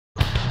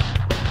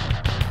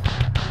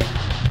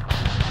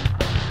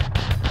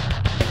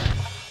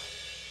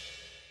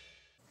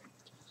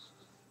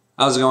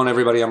How's it going,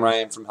 everybody? I'm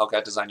Ryan from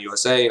Hellcat Design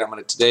USA,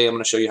 and today I'm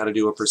gonna show you how to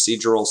do a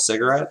procedural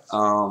cigarette.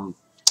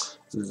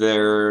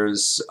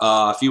 There's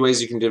a few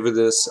ways you can do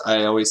this.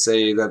 I always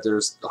say that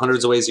there's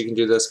hundreds of ways you can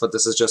do this, but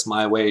this is just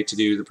my way to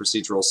do the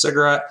procedural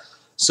cigarette.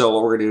 So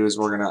what we're gonna do is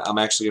I'm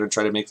actually gonna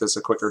try to make this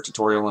a quicker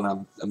tutorial, and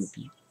I'm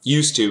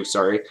used to.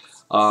 Sorry.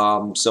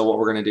 So what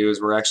we're gonna do is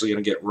we're actually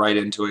gonna get right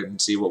into it and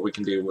see what we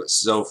can do.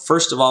 So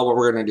first of all, what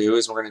we're gonna do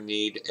is we're gonna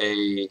need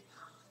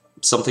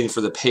something for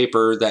the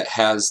paper that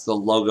has the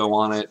logo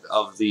on it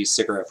of the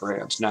cigarette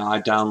brand. Now I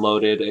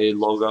downloaded a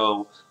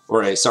logo,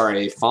 or a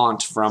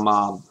font from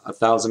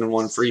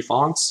 1001 Free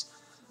Fonts.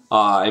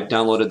 I've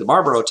downloaded the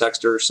Marlboro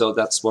texture, so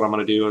that's what I'm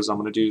going to do. I'm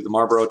going to do the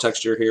Marlboro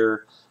texture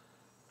here,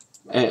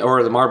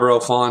 or the Marlboro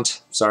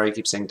font. Sorry, I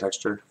keep saying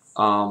texture.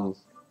 And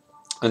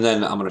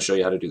then I'm going to show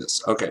you how to do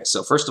this. Okay,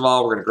 so first of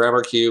all, we're going to grab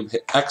our cube,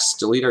 hit X,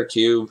 delete our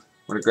cube.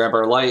 We're going to grab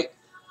our light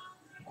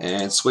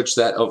and switch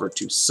that over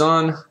to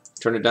sun.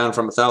 Turn it down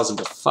from 1000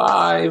 to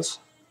 5.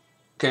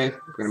 Okay,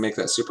 we're going to make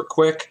that super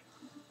quick.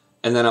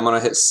 And then I'm going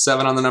to hit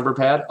 7 on the number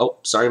pad. Oh,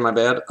 sorry, my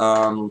bad.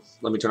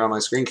 Let me turn on my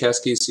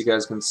screencast keys so you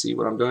guys can see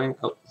what I'm doing.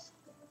 Oh,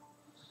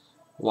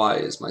 why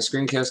is my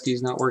screencast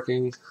keys not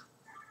working?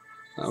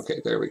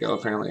 Okay, there we go.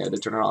 Apparently I had to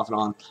turn it off and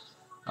on.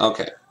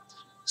 Okay,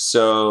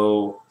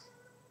 so,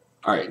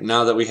 alright,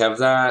 now that we have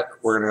that,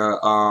 we're going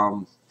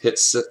to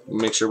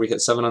make sure we hit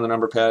 7 on the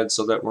number pad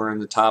so that we're in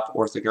the top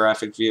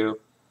orthographic view.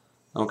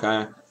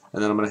 Okay.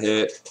 And then I'm going to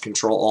hit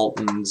Control Alt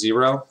and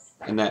 0,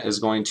 and that is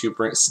going to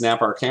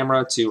snap our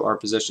camera to our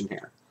position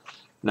here.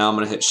 Now I'm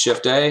going to hit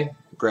Shift A,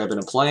 grab in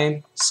a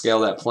plane,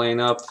 scale that plane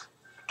up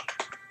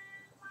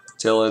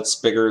till it's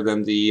bigger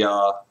than the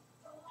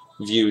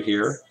view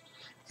here,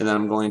 and then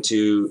I'm going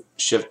to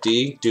Shift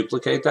D,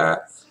 duplicate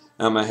that,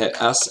 and I'm going to hit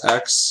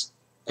SX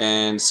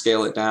and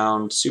scale it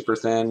down super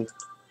thin,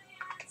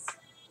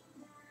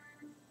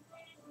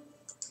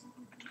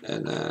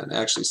 and then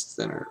actually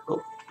thinner.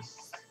 Oh.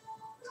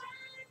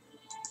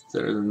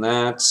 Better than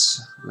that.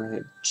 I'm going to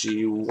hit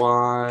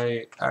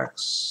GYX,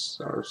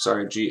 or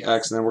sorry, GX,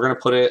 and then we're going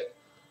to put it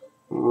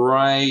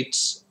right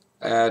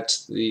at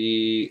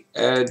the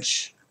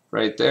edge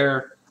right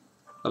there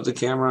of the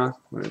camera.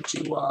 I'm going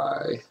to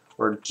GY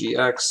or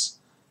GX,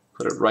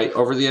 put it right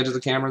over the edge of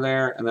the camera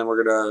there, and then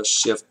we're going to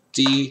Shift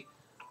D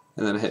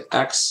and then hit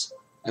X,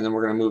 and then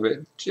we're going to move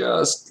it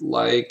just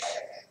like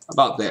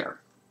about there.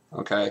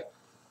 Okay.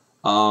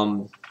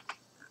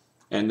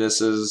 And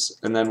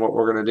then what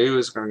we're going to do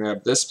is we're going to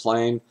grab this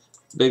plane,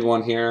 big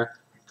one here,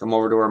 come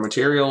over to our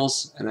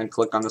materials, and then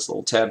click on this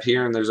little tab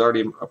here, and there's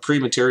already a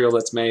pre-material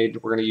that's made.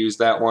 We're going to use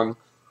that one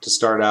to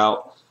start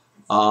out.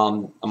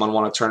 I'm going to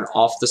want to turn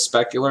off the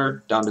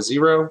specular down to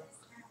 0,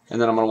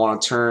 and then I'm going to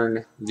want to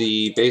turn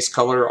the base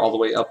color all the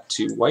way up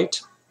to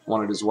white. I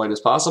want it as white as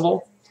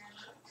possible.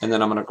 And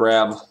then I'm going to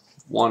grab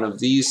one of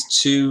these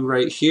two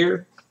right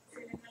here,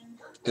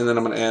 and then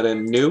I'm going to add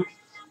in new.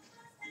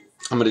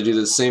 I'm going to do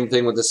the same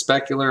thing with the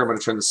specular. I'm going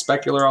to turn the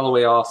specular all the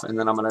way off, and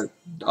then I'm going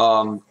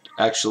to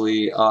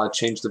actually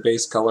change the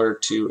base color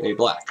to a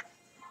black.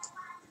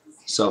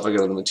 So if I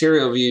go to the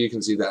material view, you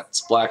can see that it's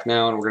black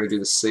now, and we're going to do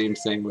the same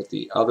thing with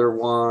the other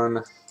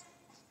one.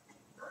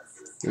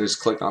 You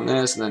just click on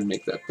this and then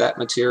make that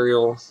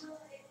material.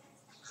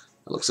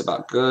 It looks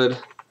about good.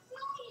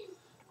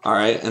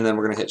 Alright, and then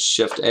we're going to hit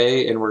Shift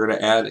A, and we're going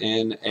to add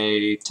in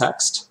a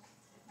text.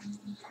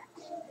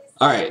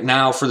 Alright,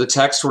 now for the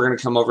text, we're going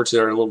to come over to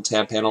our little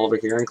tab panel over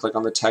here and click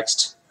on the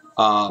text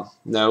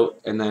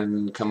note, and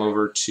then come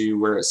over to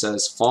where it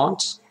says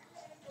font.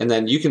 And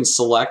then you can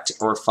select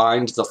or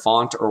find the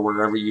font or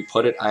wherever you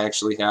put it. I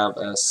actually have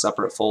a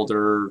separate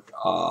folder.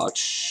 Let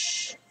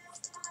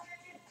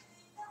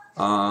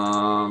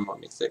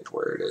me think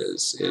where it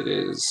is. It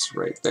is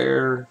right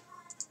there.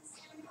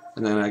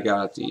 And then I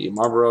got the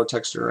Marlboro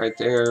texture right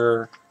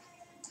there.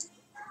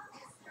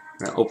 I'm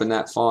going to open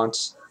that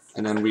font.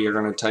 And then we are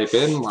going to type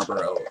in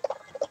Marlboro.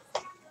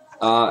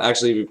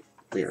 Actually,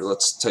 here,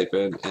 let's type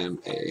in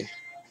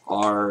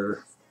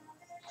M-A-R.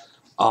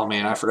 Oh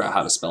man, I forgot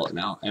how to spell it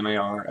now.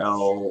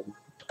 M-A-R-L-B-O-R-O.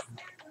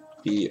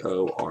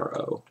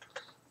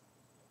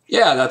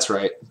 Yeah, that's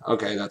right.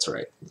 Okay, that's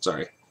right.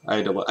 Sorry, I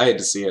had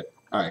to see it.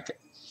 All right. Okay.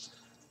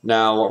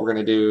 Now what we're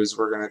going to do is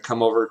we're going to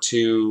come over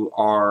to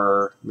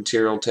our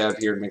material tab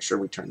here and make sure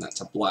we turn that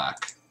to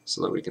black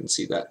so that we can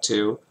see that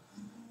too.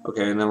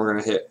 Okay, and then we're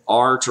going to hit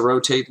R to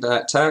rotate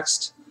that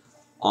text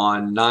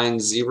on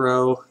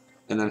 9-0,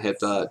 and then hit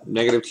the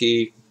negative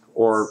key,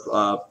 or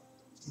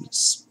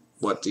it's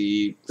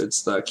the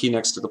key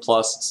next to the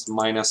plus, it's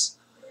minus.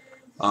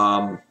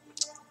 And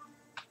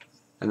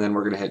then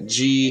we're going to hit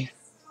G.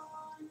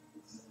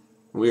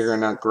 We're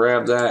going to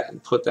grab that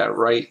and put that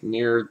right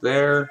near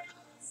there,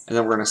 and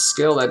then we're going to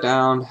scale that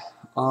down.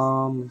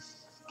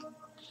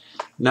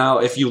 Now,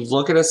 if you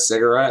look at a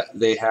cigarette,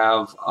 they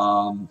have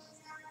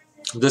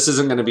this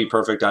isn't going to be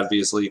perfect,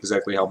 obviously,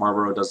 exactly how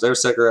Marlboro does their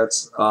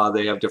cigarettes.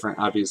 They have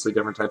obviously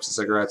different types of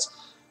cigarettes,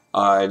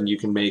 and you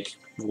can make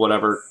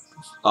whatever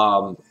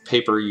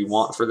paper you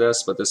want for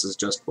this, but this is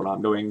just what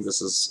I'm doing.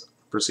 This is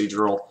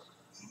procedural,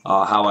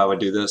 how I would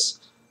do this.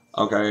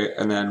 Okay,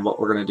 and then what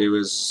we're going to do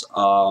is,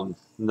 now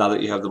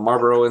that you have the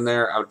Marlboro in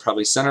there, I would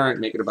probably center it,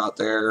 make it about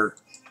there.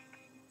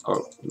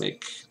 Oh,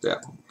 make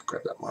that,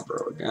 grab that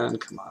Marlboro again,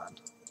 come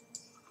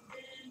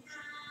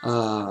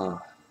on.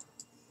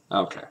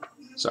 Okay,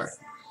 sorry.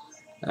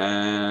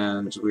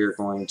 And we're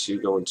going to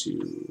go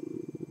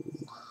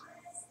into,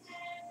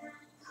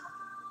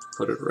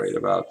 put it right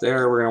about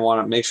there. We're going to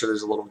want to make sure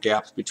there's a little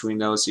gap between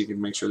those so you can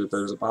make sure that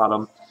there's a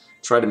bottom.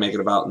 Try to make it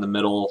about in the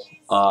middle.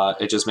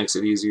 It just makes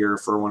it easier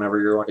for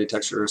whenever you're on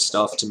texture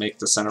stuff to make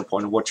the center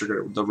point of what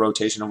you're gonna, the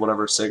rotation of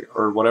whatever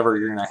whatever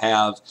you're going to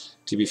have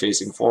to be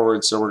facing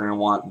forward. So we're going to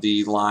want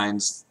the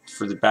lines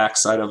for the back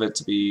side of it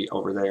to be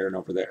over there and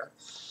over there.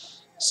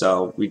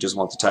 So we just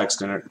want the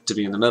text in it to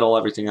be in the middle.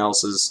 Everything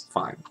else is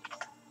fine.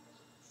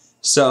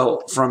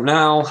 So from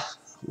now,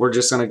 we're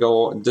just going to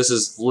go, this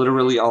is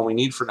literally all we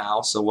need for now.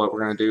 So what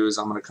we're going to do is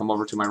I'm going to come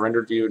over to my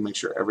rendered view and make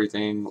sure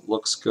everything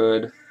looks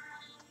good.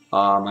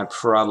 I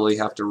probably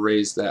have to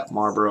raise that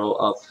Marlboro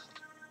up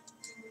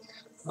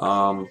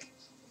by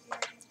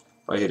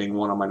hitting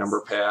 1 on my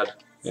number pad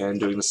and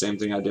doing the same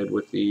thing I did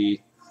with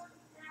the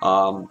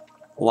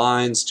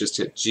lines. Just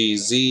hit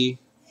GZ,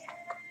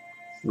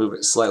 move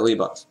it slightly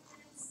above.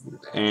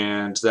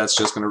 And that's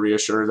just going to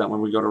reassure that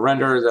when we go to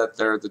render that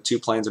the two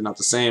planes are not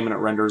the same and it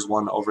renders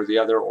one over the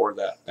other or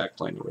that back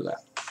plane over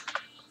that.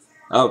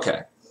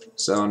 Okay,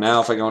 so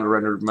now if I go into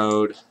rendered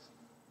mode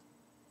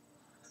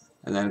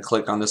and then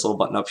click on this little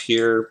button up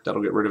here,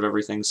 that'll get rid of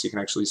everything so you can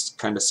actually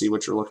kind of see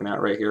what you're looking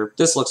at right here.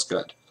 This looks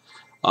good.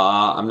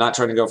 I'm not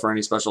trying to go for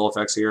any special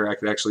effects here. I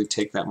could actually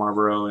take that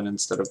Marlboro and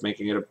instead of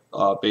making it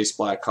a base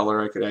black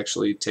color, I could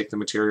actually take the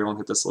material and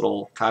hit this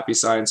little copy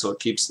sign so it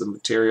keeps the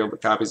material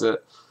but copies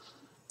it.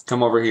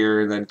 Come over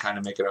here and then kind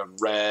of make it a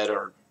red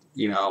or,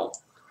 you know,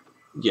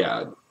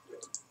 yeah,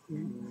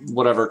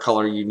 whatever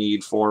color you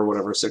need for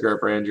whatever cigarette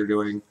brand you're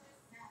doing.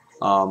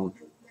 Marlboro,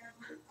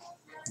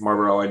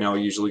 I know,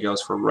 usually goes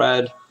for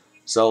red,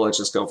 so let's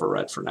just go for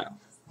red for now.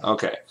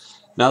 Okay,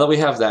 now that we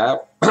have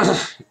that,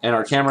 and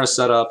our camera is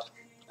set up,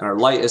 and our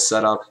light is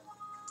set up,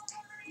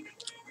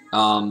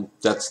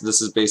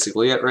 this is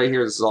basically it right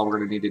here. This is all we're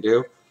going to need to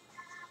do.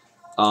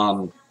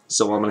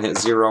 So I'm going to hit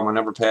 0 on my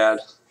number pad.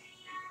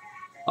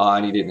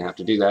 And you didn't have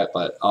to do that,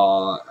 but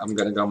I'm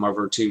going to come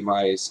over to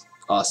my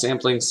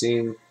sampling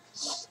scene.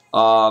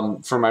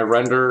 For my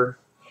render,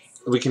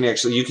 we can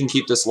actually, you can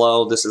keep this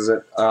low. This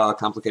isn't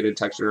complicated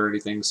texture or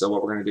anything. So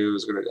what we're going to do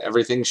is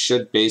everything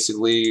should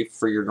basically,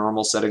 for your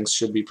normal settings,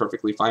 should be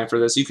perfectly fine for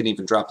this. You can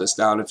even drop this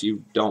down if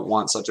you don't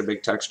want such a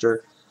big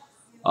texture.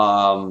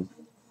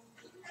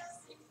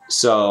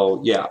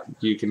 So yeah,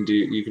 you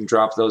can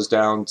drop those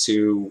down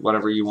to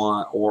whatever you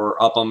want or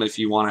up them if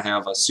you want to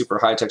have a super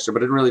high texture,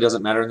 but it really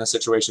doesn't matter in this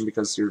situation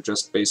because you're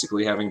just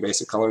basically having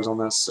basic colors on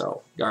this.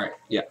 So, all right,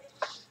 yeah.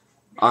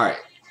 All right,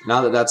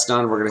 now that that's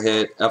done, we're going to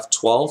hit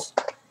F12,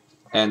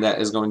 and that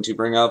is going to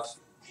bring up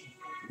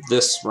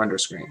this render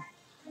screen.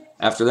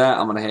 After that,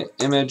 I'm going to hit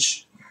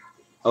Image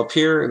up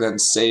here and then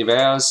Save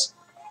As,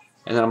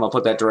 and then I'm going to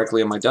put that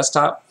directly on my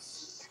desktop,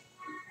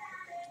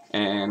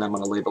 and I'm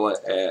going to label it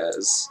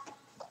as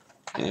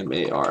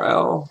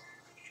MARL,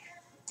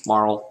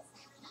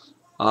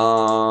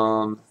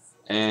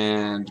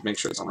 and make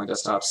sure it's on my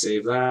desktop,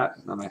 save that,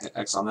 and I'm going to hit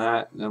X on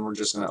that, and then we're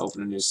just going to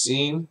open a new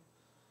scene.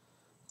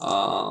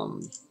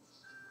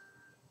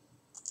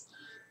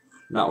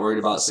 Not worried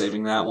about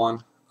saving that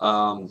one.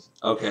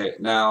 Okay,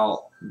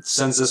 now,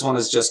 since this one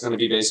is just going to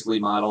be basically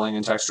modeling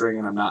and texturing,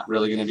 and I'm not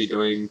really going to be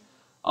doing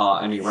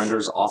any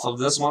renders off of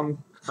this one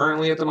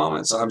currently at the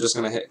moment, so I'm just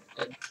going to hit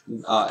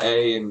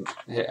A and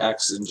hit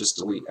X and just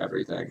delete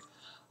everything.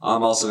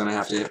 I'm also going to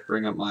have to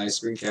bring up my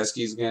screencast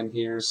keys again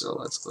here, so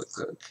let's click.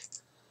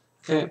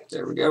 Okay,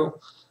 there we go.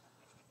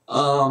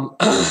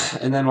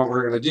 And then what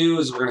we're going to do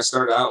is we're going to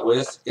start out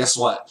with, guess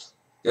what?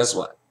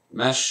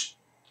 Mesh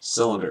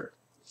cylinder.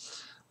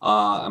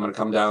 I'm going to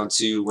come down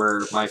to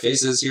where my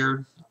face is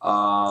here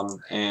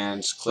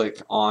and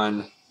click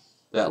on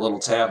that little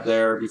tab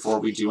there before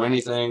we do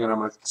anything, and I'm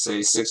going to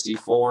say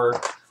 64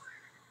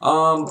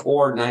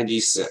 or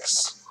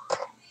 96.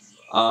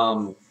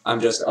 I'm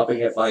just upping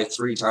it by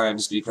 3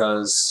 times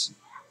because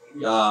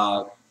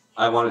I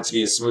want it to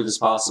be as smooth as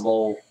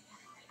possible.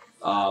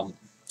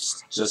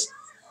 Just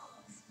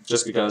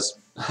because.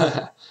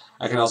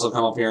 I can also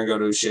come up here and go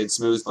to shade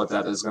smooth, but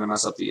that is going to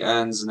mess up the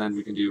ends, and then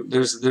we can do,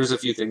 there's a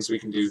few things we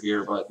can do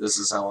here, but this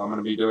is how I'm going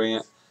to be doing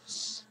it.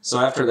 So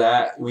after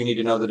that, we need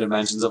to know the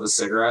dimensions of a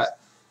cigarette.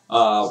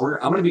 I'm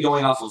going to be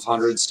going off of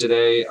hundreds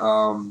today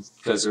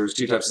because there's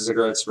 2 types of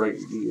cigarettes.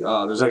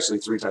 There's actually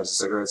 3 types of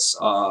cigarettes.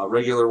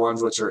 Regular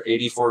ones, which are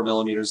 84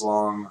 millimeters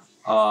long,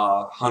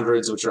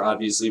 hundreds, which are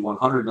obviously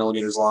 100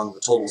 millimeters long,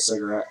 the total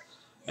cigarette,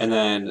 and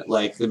then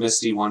like the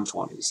Misty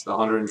 120s, the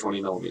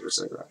 120 millimeter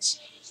cigarettes.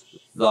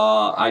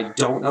 I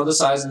don't know the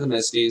size of the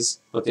Misties,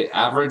 but the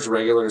average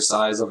regular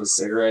size of a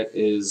cigarette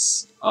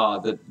is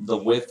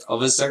the width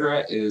of a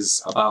cigarette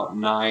is about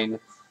 9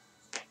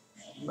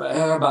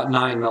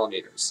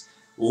 millimeters.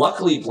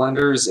 Luckily,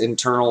 Blender's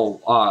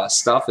internal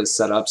stuff is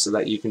set up so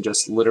that you can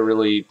just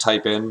literally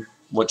type in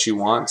what you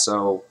want.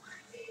 So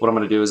what I'm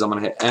going to do is I'm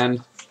going to hit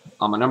N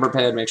on my number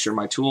pad, make sure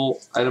my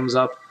tool item's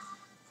up,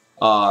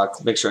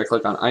 make sure I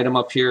click on item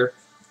up here,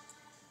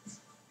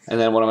 and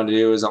then what I'm going to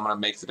do is I'm going to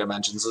make the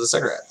dimensions of the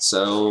cigarette.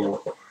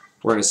 So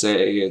we're going to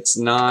say it's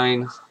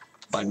 9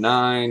 by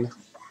 9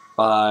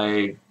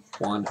 by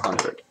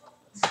 100.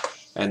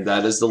 And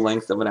that is the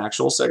length of an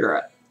actual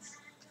cigarette.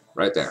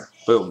 Right there.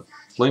 Boom.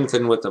 Length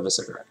and width of a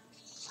cigarette.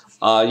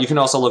 You can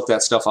also look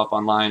that stuff up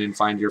online and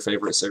find your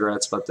favorite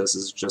cigarettes, but this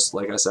is just,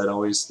 like I said,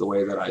 always the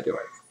way that I do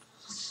it.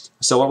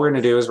 So what we're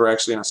going to do is we're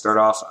actually going to start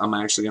off, I'm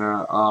actually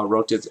going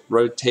to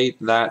rotate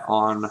that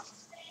on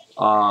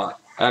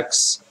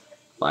X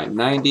by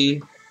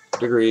 90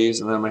 degrees,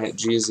 and then I'm going to hit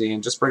GZ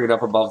and just bring it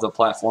up above the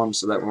platform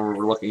so that when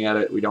we're looking at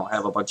it, we don't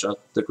have a bunch of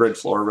the grid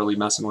floor really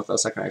messing with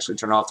us. I can actually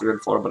turn off the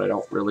grid floor, but I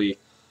don't really.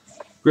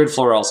 Grid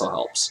floor also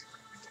helps.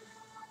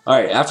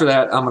 Alright, after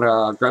that, I'm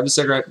going to grab the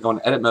cigarette, go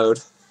in edit mode.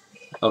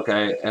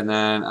 Okay, and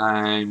then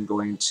I'm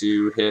going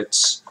to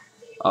hit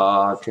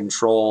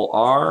Control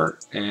R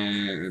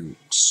and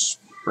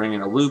bring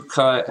in a loop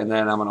cut, and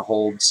then I'm going to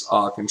hold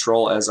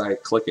Control as I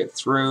click it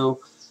through.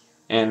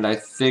 And I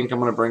think I'm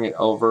going to bring it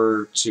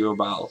over to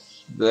about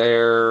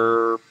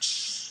there.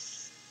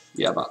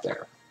 Yeah, about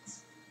there.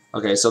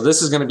 Okay, so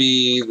this is going to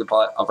be the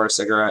butt of our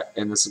cigarette,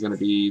 and this is going to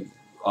be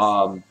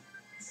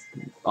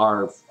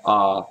our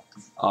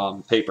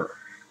paper.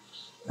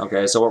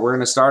 Okay, so we're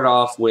going to start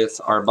off with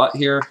our butt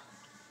here.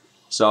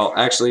 So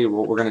actually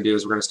what we're going to do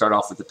is we're going to start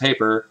off with the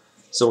paper.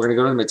 So we're going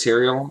to go to the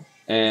material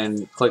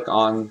and click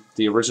on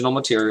the original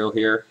material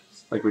here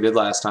like we did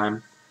last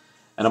time.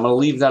 And I'm going to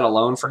leave that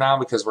alone for now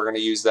because we're going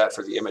to use that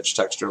for the image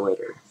texture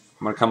later.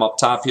 I'm going to come up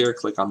top here,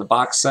 click on the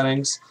box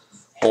settings,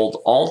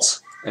 hold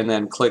Alt, and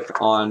then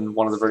click on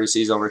one of the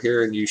vertices over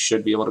here, and you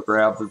should be able to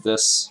grab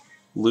this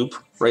loop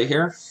right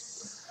here.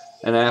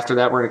 And then after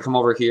that, we're going to come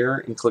over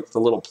here and click the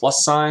little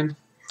plus sign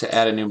to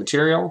add a new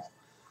material.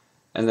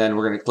 And then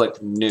we're going to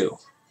click New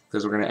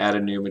because we're going to add a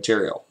new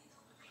material.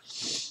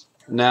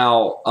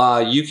 Now,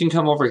 you can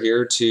come over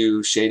here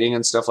to shading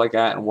and stuff like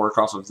that and work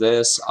off of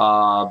this,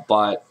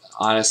 but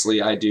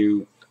honestly, I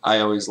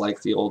always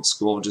like the old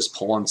school of just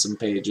pulling some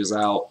pages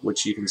out,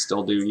 which you can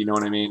still do, you know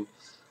what I mean?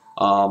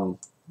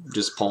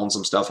 Just pulling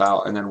some stuff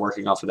out and then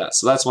working off of that.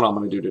 So that's what I'm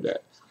going to do today.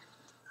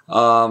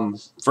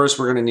 First,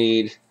 we're going to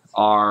need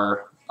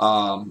our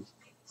UV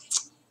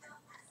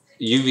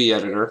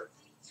editor,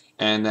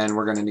 and then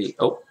we're going to need,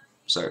 oh,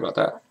 sorry about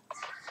that.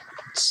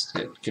 Let's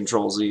hit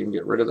Control Z and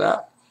get rid of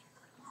that.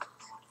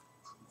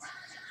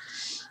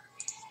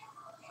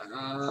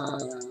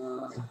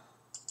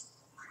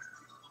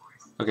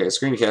 Okay,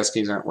 screencast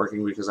keys aren't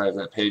working because I have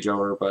that page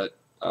over, but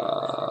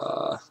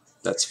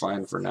that's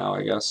fine for now,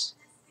 I guess.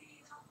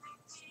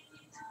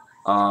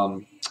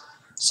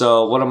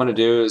 So what I'm going to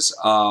do is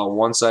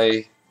once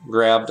I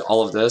grabbed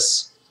all of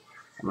this,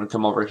 I'm going to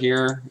come over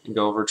here and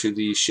go over to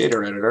the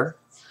shader editor,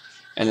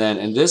 and then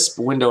in this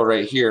window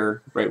right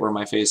here, right where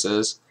my face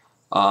is,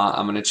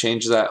 I'm going to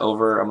change that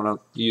over. I'm going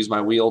to use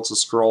my wheel to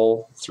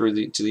scroll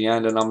through to the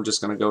end, and I'm just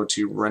going to go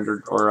to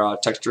rendered or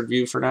textured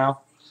view for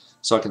now,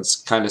 so I can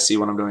kind of see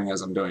what I'm doing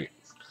as I'm doing it.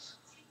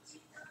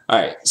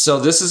 Alright, so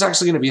this is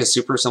actually going to be a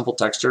super simple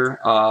texture.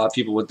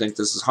 People would think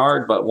this is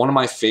hard, but one of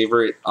my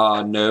favorite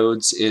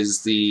nodes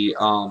is the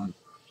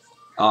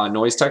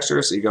noise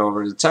texture. So you go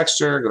over to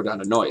texture, go down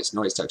to noise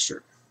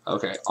texture.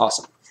 Okay,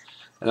 awesome.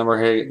 And then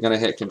we're going to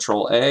hit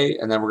Control A,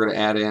 and then we're going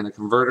to add in a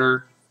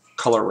converter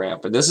color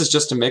ramp. And this is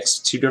just to mix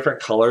two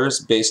different colors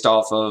based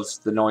off of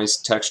the noise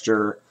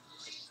texture,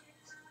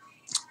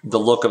 the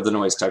look of the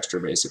noise texture,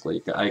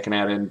 basically. I can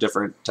add in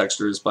different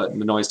textures, but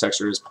the noise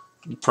texture is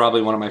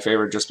probably one of my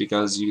favorite just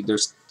because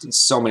there's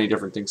so many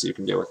different things you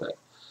can do with it.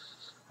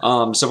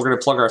 So we're going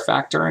to plug our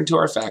factor into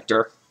our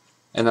factor,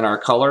 and then our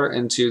color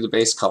into the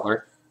base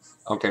color.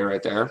 Okay,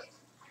 right there.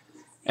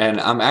 And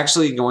I'm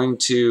actually going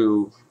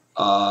to,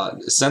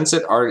 since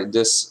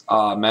this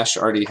mesh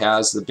already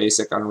has the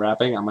basic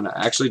unwrapping, I'm going to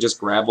actually just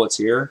grab what's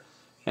here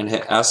and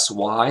hit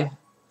SY,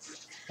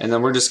 and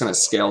then we're just going to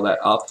scale that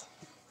up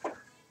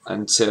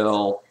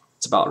until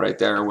it's about right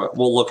there.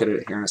 We'll look at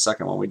it here in a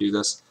second when we do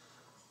this.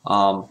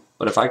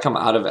 But if I come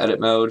out of edit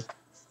mode,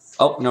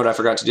 oh, you know what I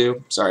forgot to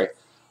do? Sorry.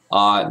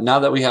 Now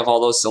that we have all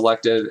those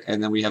selected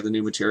and then we have the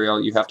new material,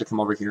 you have to come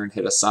over here and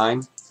hit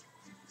assign,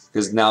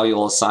 because now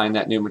you'll assign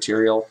that new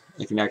material.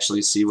 You can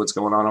actually see what's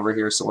going on over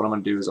here. So what I'm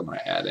going to do is I'm going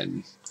to add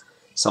in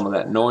some of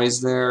that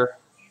noise there.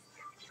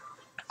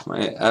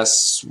 My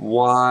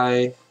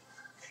SY.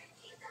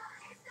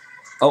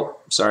 Oh,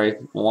 sorry.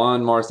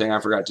 One more thing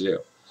I forgot to do.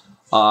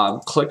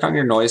 Click on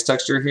your noise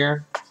texture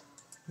here.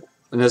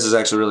 And this is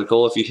actually really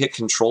cool. If you hit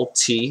Control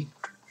T,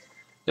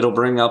 it'll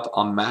bring up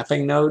a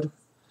mapping node.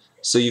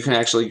 So you can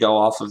actually go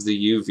off of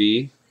the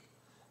UV.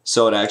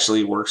 So it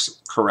actually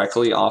works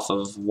correctly off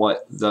of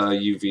what the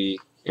UV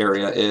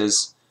area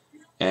is.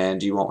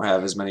 And you won't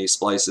have as many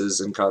splices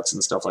and cuts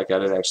and stuff like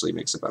that. It actually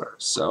makes it better.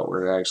 So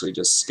we're going to actually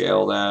just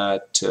scale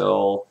that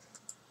till...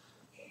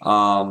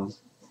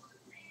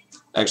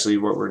 actually,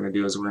 what we're going to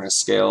do is we're going to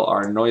scale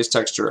our noise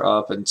texture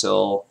up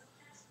until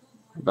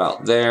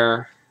about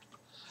there.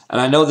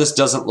 And I know this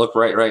doesn't look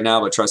right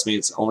now, but trust me,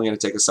 it's only going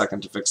to take a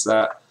second to fix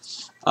that.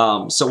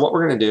 So what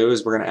we're going to do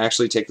is we're going to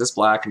actually take this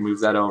black and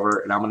move that over,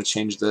 and I'm going to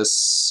change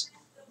this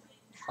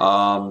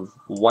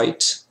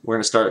white. We're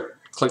going to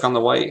click on the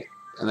white,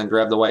 and then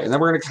grab the white, and then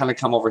we're going to kind of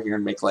come over here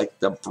and make like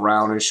the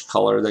brownish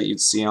color that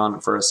you'd see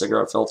on for a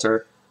cigarette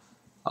filter.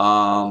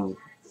 I'm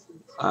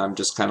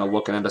just kind of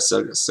looking at a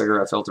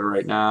cigarette filter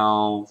right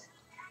now,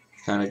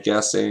 kind of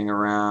guessing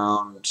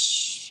around,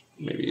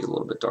 maybe a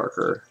little bit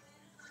darker.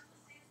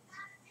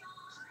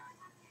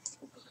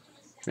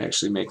 Can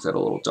actually make that a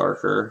little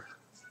darker,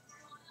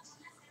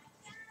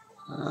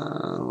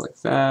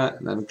 like that,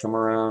 and then come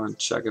around and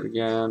check it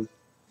again.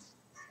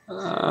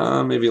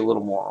 Maybe a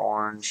little more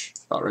orange,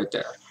 about right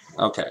there.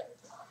 Okay.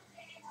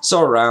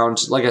 So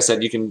around, like I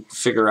said, you can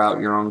figure out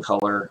your own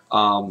color.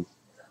 And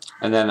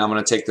then I'm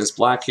going to take this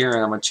black here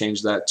and I'm going to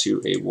change that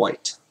to a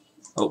white.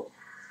 Oh.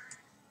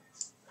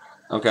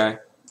 Okay.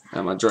 And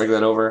I'm going to drag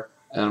that over.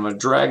 And I'm going to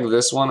drag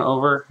this one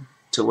over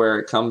to where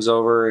it comes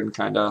over and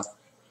kind of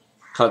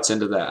cuts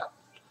into that.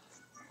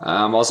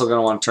 I'm also going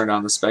to want to turn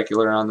down the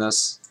specular on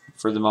this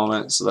for the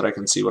moment so that I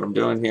can see what I'm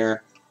doing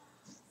here.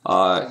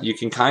 You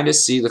can kind of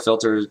see the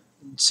filter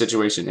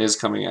situation is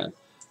coming in.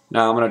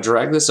 Now I'm going to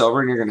drag this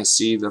over and you're going to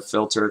see the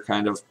filter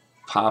kind of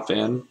pop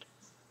in.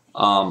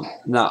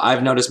 Now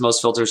I've noticed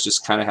most filters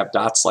just kind of have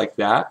dots like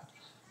that.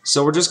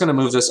 So we're just going to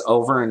move this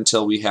over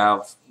until we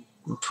have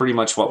pretty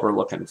much what we're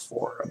looking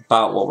for,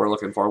 about what we're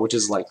looking for, which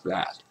is like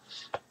that.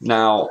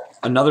 Now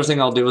another thing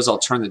I'll do is I'll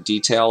turn the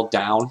detail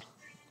down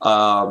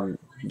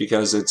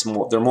because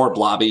they're more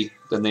blobby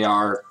than they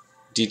are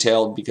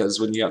detailed, because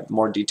when you have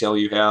more detail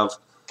you have,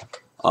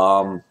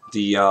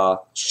 the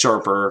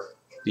sharper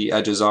the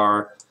edges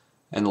are,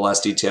 and the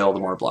less detail, the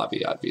more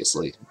blobby,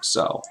 obviously.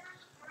 So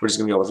we're just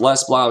going to go with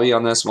less blobby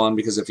on this one,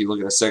 because if you look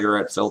at a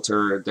cigarette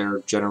filter, they're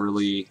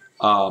generally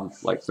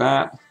like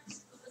that.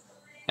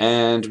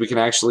 And we can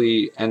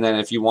actually, and then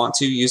if you want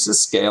to, use the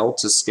scale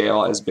to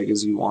scale as big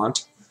as you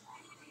want.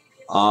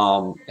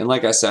 And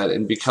like I said,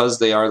 and because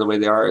they are the way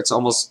they are, it's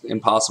almost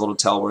impossible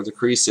to tell where the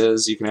crease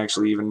is. You can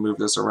actually even move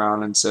this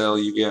around until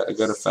you get a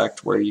good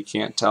effect where you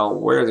can't tell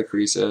where the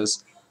crease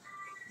is.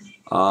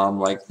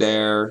 Like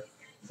there,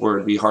 where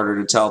it'd be harder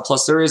to tell.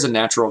 Plus there is a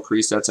natural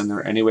crease that's in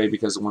there anyway,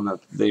 because when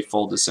they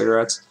fold the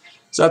cigarettes.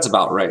 So that's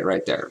about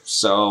right there.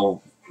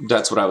 So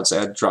that's what I would say.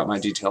 I'd drop my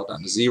detail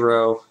down to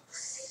 0.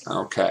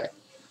 Okay.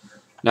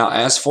 Now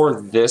as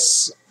for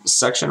this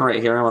section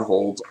right here, I'm going to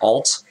hold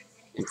Alt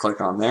and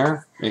click on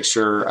there. Make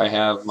sure I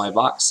have my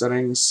box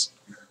settings.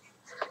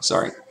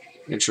 Sorry.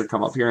 Make sure to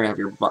come up here and have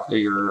your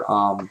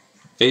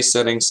face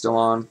settings still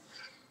on.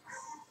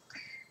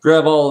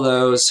 Grab all of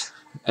those.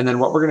 And then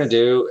what we're going to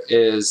do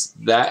is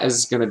that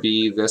is going to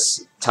be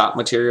this top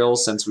material,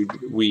 since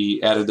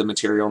we added the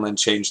material and then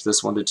changed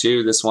this one to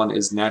 2. This one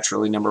is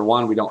naturally number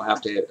 1. We don't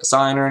have to hit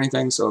assign or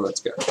anything, so that's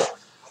good.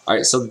 All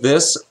right, so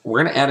this,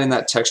 we're going to add in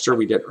that texture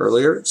we did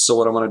earlier. So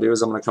what I'm going to do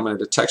is I'm going to come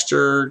into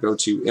texture, go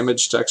to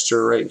image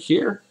texture right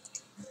here,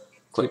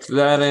 click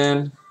that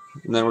in,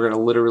 and then we're going to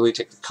literally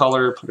take the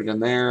color, put it in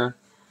there,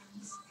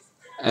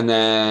 and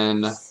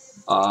then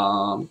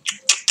we're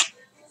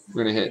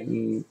going to hit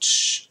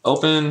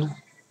open,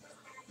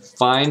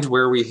 find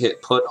where we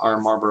hit put our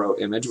Marlboro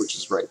image, which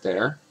is right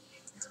there,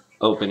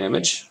 open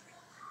image.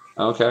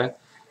 Okay,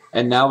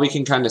 and now we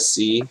can kind of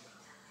see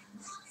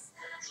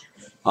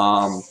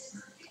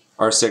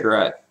our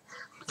cigarette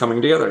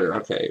coming together.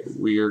 Okay,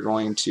 we are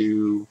going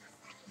to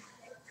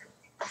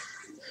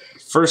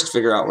first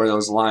figure out where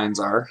those lines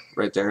are,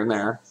 right there and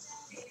there.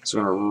 So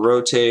we're going to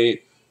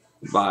rotate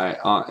by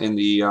in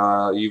the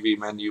UV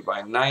menu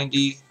by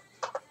 90.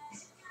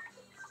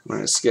 We're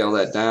going to scale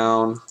that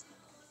down,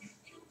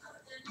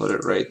 put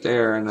it right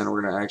there, and then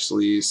we're going to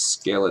actually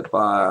scale it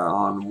by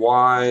on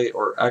Y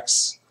or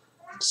X,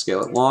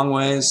 scale it long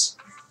ways,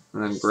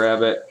 and then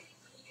grab it.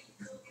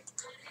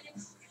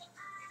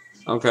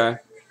 Okay.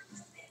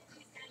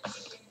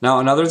 Now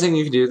another thing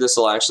you can do, this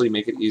will actually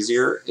make it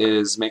easier,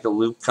 is make a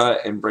loop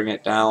cut and bring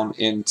it down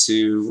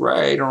into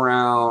right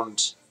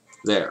around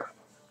there.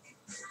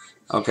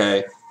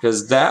 Okay,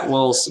 because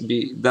that'll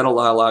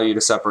allow you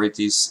to separate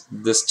this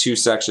 2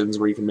 sections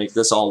where you can make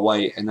this all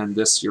white and then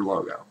this your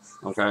logo.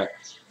 Okay,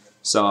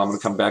 so I'm going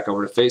to come back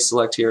over to face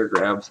select here,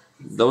 grab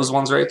those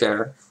ones right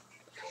there.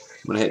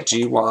 I'm going to hit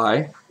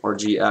GY or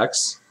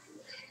GX.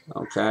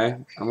 Okay,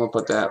 I'm going to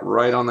put that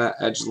right on that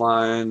edge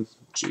line,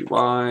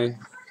 GY,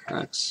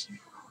 X,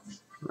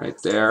 right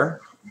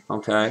there.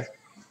 Okay,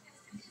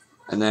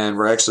 and then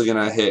we're actually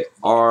going to hit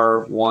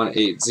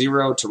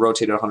R180 to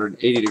rotate it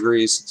 180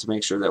 degrees to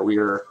make sure that we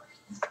are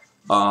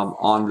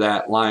on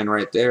that line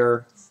right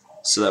there,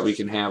 so that we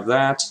can have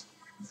that.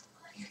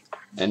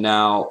 And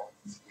now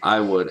I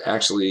would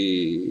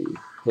actually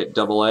hit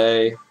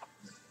AA,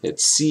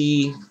 hit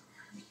C,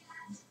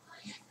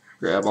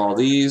 grab all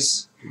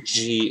these,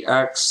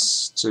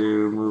 GX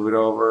to move it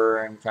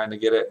over and kind of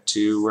get it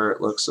to where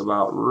it looks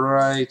about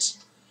right.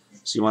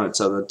 So you want it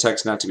so the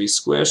text not to be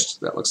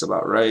squished. That looks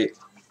about right.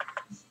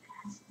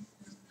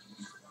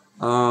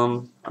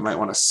 I might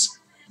want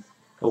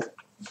to,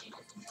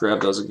 grab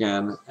those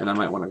again, and I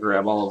might want to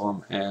grab all of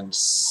them and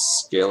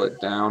scale it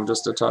down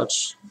just a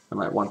touch. I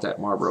might want that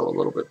Marlboro a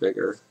little bit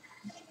bigger.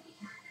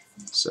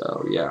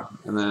 So yeah,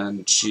 and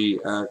then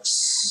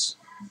GX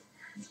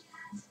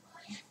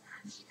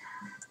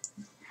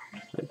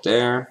right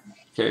there,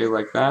 okay,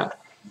 like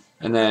that.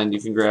 And then you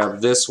can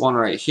grab this one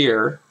right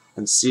here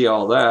and see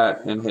all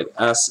that and hit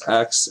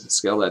SX and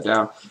scale that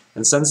down.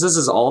 And since this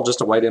is all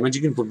just a white image,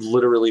 you can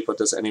literally put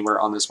this anywhere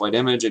on this white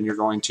image and you're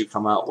going to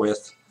come out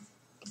with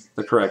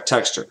the correct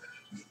texture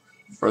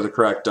or the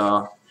correct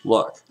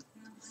look.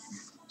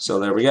 So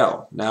there we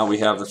go. Now we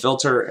have the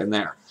filter in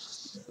there.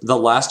 The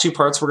last two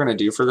parts we're going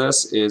to do for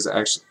this is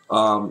actually,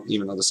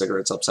 even though the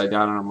cigarette's upside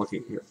down and I'm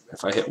looking here,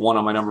 if I hit 1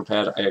 on my number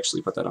pad, I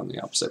actually put that on the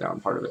upside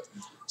down part of it.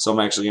 So I'm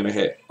actually going to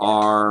hit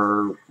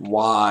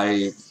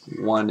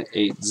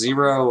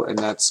RY180 and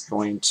that's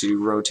going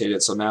to rotate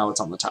it so now it's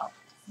on the top.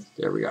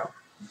 There we go.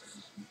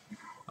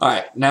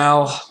 Alright,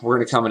 now we're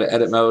going to come into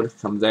edit mode,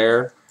 come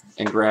there,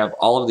 and grab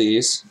all of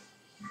these.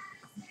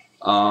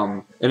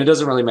 And it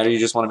doesn't really matter, you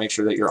just want to make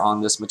sure that you're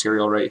on this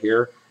material right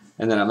here.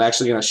 And then I'm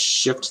actually going to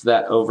shift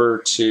that over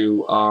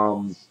to,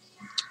 I'm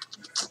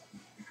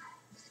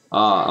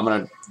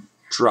going to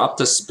drop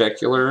the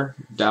specular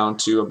down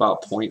to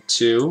about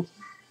 0.2.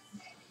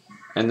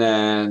 And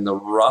then the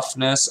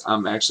roughness,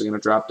 I'm actually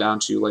going to drop down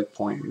to like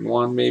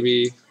 0.1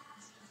 maybe.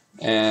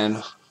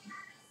 And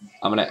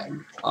I'm going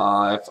to,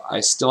 if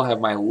I still have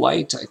my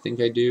light, I think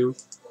I do.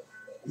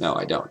 No,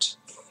 I don't.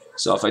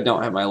 So if I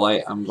don't have my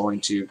light, I'm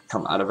going to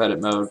come out of edit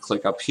mode,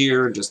 click up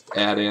here, just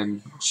add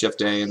in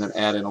Shift A, and then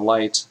add in a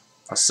light,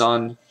 a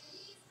sun.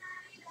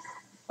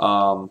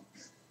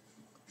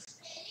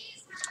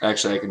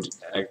 Actually, I can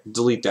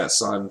delete that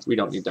sun. We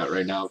don't need that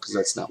right now because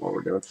that's not what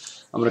we're doing.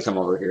 I'm going to come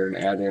over here and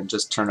add in,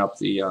 just turn up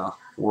the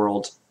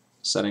world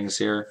settings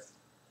here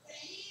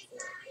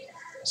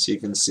so you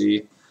can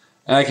see.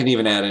 And I can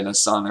even add in a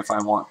sun if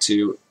I want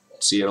to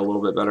see it a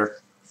little bit better.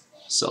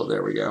 So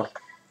there we go.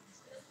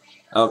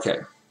 Okay.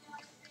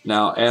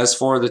 Now, as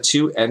for the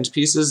two end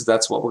pieces,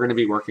 that's what we're going to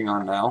be working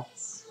on now.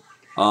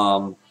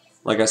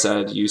 Like I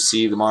said, you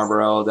see the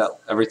Marlboro, that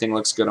everything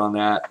looks good on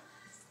that.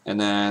 And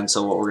then,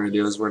 so what we're going to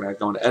do is we're going to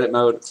go into edit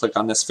mode, click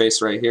on this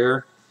face right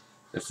here,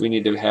 if we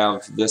need to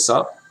have this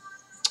up.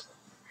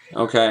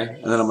 Okay,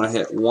 and then I'm going to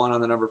hit 1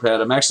 on the number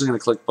pad. I'm actually going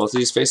to click both of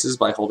these faces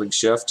by holding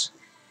Shift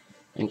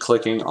and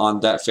clicking on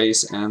that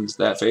face and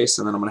that face,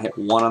 and then I'm going to hit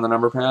 1 on the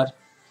number pad.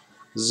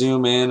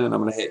 Zoom in, and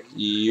I'm going to hit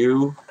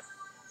U,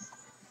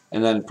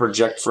 and then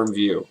project from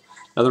view.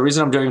 Now the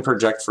reason I'm doing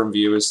project from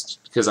view is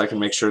because I can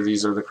make sure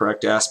these are the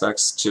correct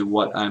aspects to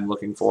what I'm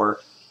looking for.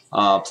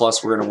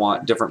 Plus we're going to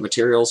want different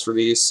materials for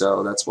these,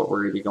 so that's what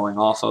we're going to be going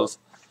off of.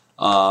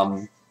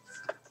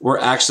 We're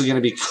actually going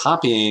to be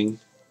copying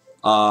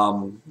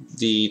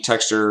the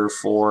texture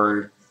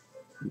for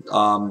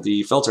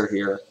the filter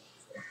here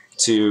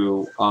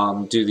to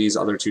do these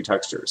other two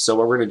textures. So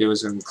what we're going to do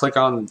is we're going to click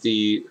on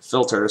the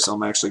filter, so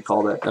I'm actually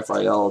call that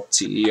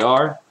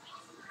FILTER,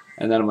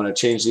 and then I'm going to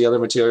change the other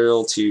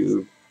material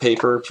to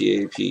paper,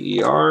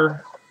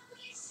 PAPER.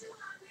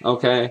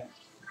 Okay.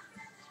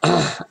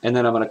 And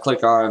then I'm going to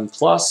click on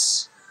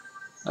plus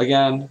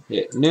again,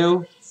 hit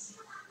new,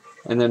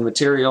 and then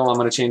material, I'm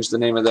going to change the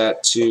name of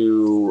that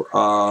to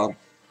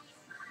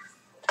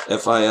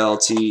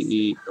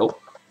FILTE, oh,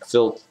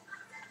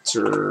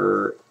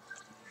 filter,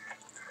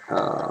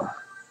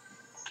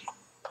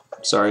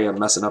 sorry, I'm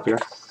messing up here,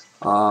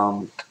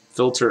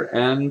 filter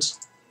end,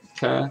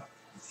 okay,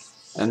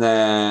 and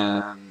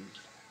then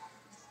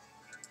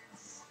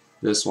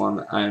this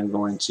one I'm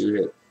going to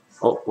hit,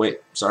 oh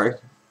wait, sorry,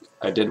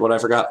 I did what I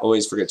forgot,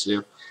 always forget to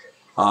do.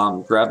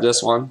 Grab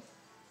this one,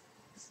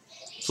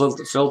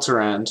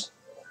 filter end,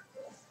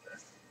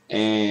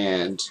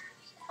 and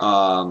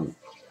we're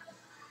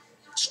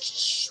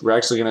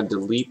actually going to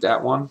delete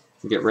that one,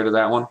 get rid of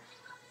that one.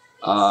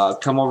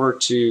 Come over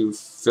to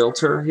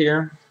filter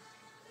here,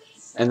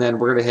 and then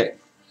we're going to hit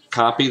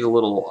copy the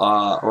little,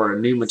 or a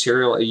new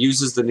material. It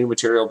uses the new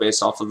material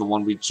based off of the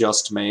one we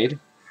just made.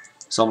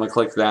 So I'm going to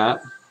click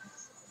that,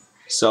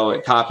 so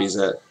it copies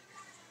it.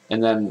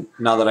 And then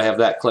now that I have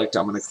that clicked,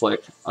 I'm going to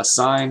click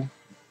assign.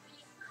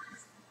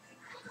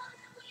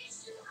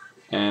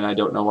 And I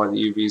don't know why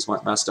the UVs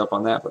went messed up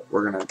on that, but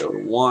we're going to go to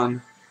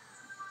 1.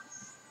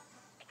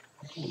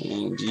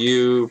 And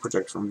U,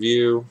 project from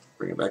view,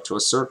 bring it back to a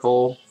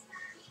circle.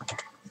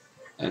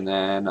 And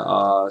then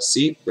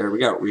see, there we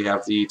go. We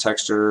have the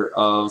texture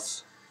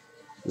of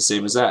the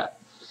same as that.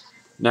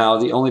 Now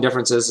the only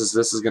difference is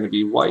this is going to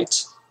be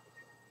white.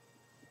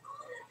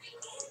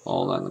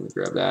 Hold on, let me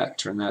grab that,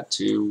 turn that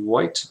to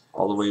white,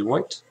 all the way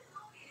white.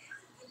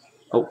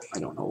 Oh, I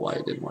don't know why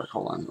it didn't work.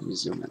 Hold on, let me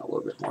zoom in a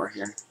little bit more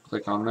here.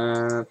 Click on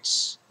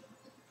that.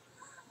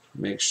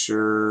 Make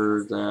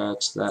sure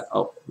that,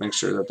 oh, make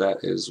sure that that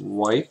is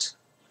white.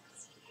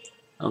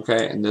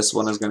 Okay, and this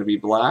one is going to be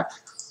black.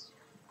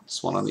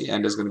 This one on the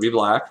end is going to be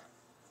black.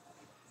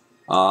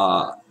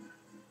 And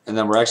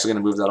then we're actually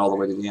going to move that all the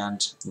way to the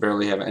end.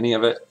 Barely have any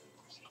of it.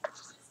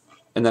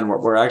 And then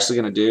what we're actually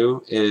going to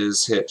do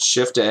is hit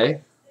Shift A,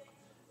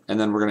 and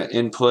then we're going to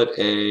input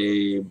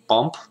a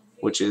bump,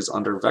 which is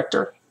under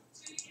vector,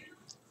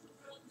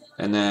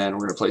 and then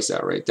we're going to place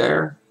that right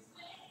there.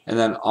 And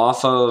then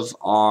off of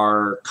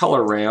our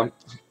color ramp,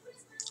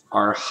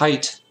 our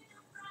height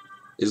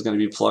is going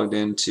to be plugged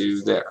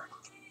into there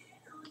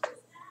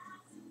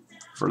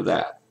for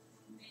that.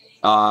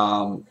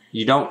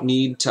 You don't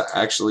need to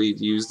actually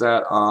use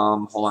that.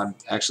 Hold on,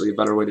 actually a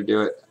better way to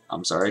do it,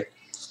 I'm sorry,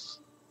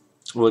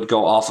 would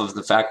go off of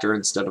the factor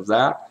instead of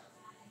that.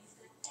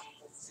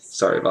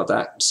 Sorry about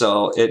that.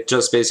 So it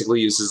just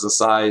basically uses the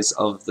size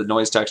of the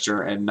noise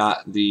texture and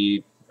not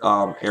the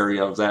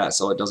area of that,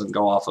 so it doesn't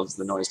go off of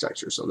the noise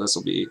texture. So this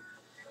will be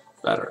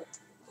better.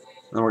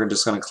 Then we're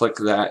just going to click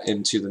that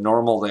into the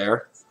normal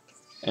there,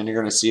 and you're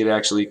going to see it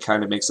actually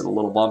kind of makes it a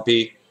little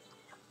bumpy.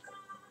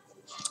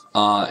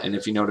 And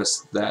if you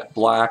notice that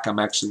black, I'm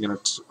actually going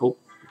to,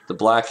 the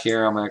black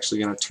here, I'm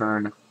actually going to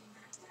turn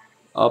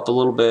up a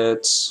little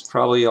bit,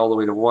 probably all the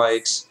way to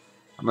white.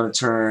 I'm going to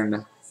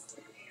turn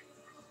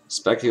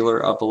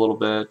specular up a little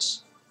bit,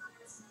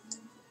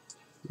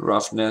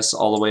 roughness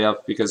all the way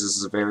up because this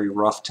is a very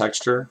rough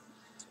texture.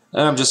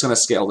 And I'm just going to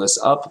scale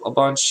this up a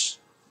bunch,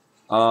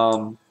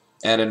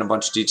 add in a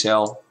bunch of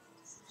detail,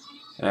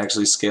 and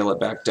actually scale it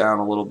back down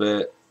a little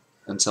bit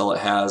until it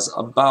has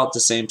about the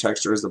same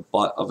texture as the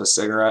butt of a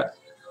cigarette.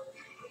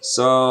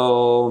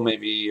 So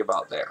maybe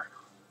about there.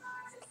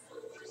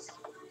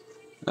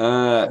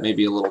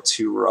 Maybe a little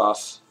too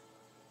rough.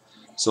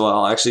 So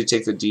I'll actually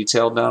take the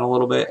detail down a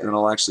little bit, and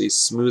I'll actually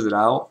smooth it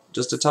out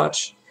just a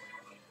touch.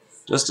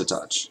 Just a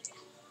touch.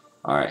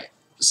 Alright,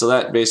 so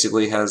that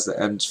basically has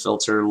the end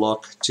filter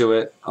look to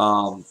it.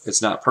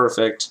 It's not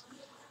perfect,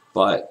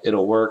 but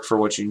it'll work for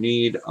what you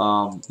need.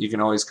 You can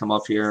always come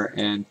up here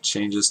and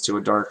change this to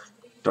a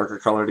darker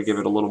color to give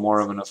it a little more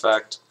of an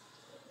effect.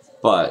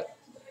 But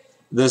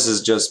this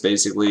is just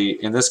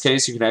basically, in this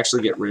case, you can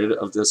actually get rid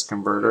of this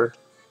converter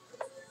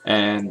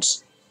and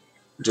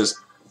just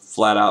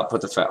flat out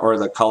put the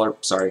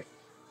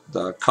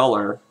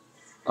color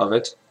of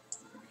it.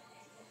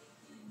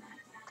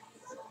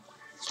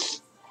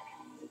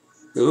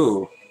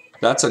 Ooh,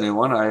 that's a new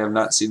one. I have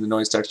not seen the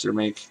noise texture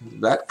make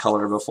that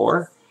color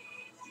before.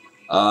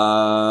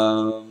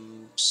 So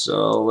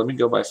let me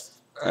go by,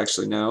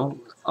 actually no.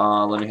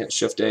 Let me hit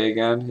Shift A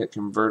again, hit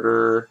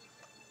converter.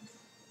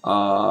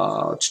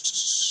 I'm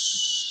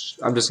just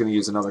going to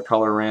use another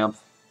color ramp.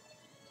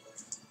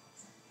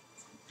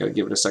 Got to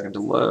give it a second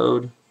to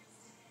load.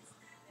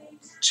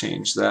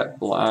 Change that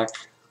black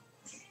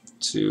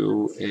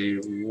to a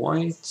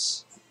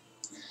white.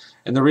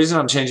 And the reason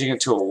I'm changing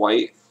it to a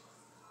white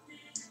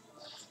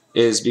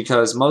is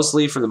because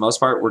mostly, for the most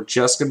part, we're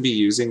just going to be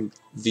using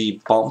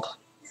the bump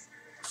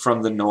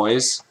from the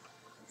noise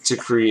to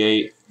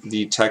create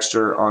the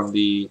texture on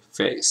the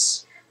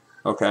face.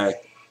 Okay,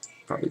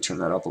 probably turn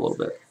that up a little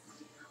bit.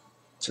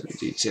 Turn the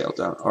detail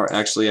down. Or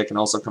actually, I can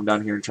also come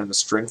down here and turn the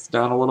strength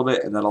down a little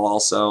bit, and that'll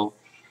also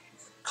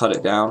cut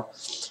it down.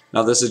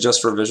 Now this is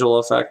just for visual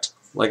effect.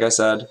 Like I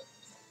said,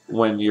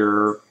 when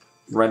you're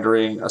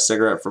rendering a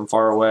cigarette from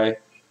far away,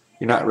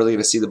 you're not really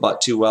going to see the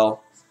butt too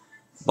well.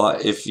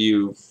 But if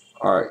you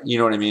are, you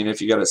know what I mean,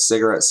 if you got a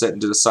cigarette sitting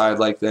to the side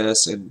like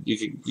this, and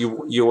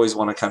you always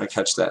want to kind of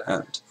catch that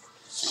end.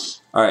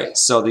 All right,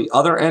 so the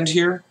other end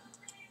here,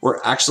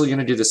 we're actually going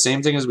to do the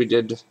same thing as we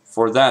did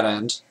for that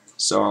end.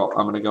 So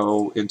I'm going to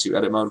go into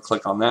edit mode,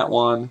 click on that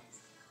one,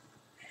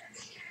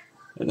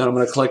 and then I'm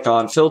going to click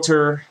on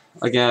filter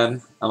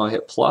again. I'm going to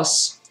hit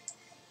plus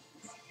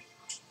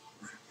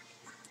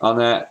on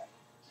that.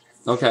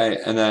 Okay,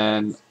 and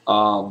then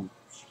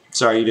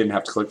sorry, you didn't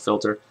have to click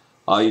filter.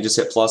 You just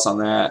hit plus on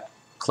that,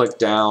 click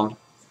down,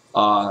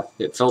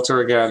 hit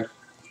filter again,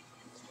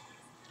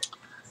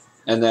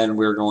 and then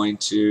we're going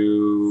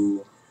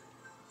to,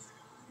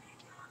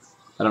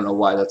 I don't know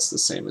why that's the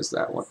same as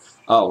that one.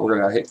 Oh, we're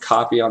going to hit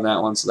copy on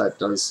that one, so that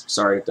does,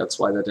 sorry, that's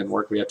why that didn't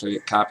work. We have to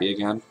hit copy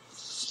again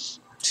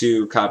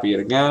to copy it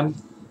again.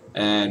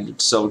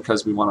 And so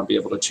because we want to be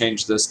able to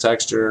change this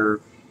texture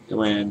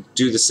and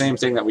do the same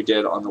thing that we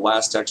did on the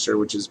last texture,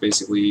 which is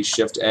basically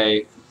Shift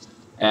A,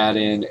 add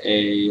in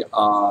a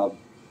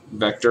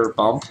vector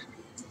bump,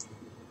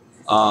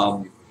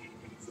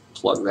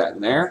 plug that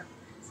in there,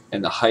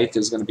 and the height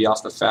is going to be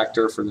off the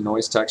factor for the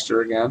noise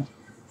texture again.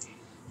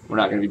 We're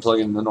not going to be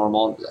plugging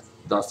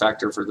the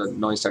factor for the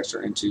noise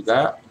texture into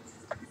that.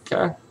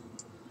 Okay.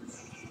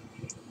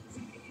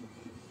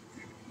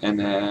 And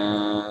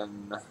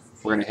then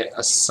we're going to hit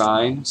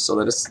assign so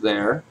that it's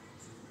there.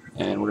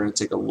 And we're going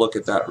to take a look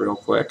at that real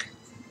quick.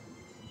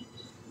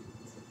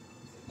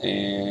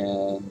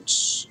 And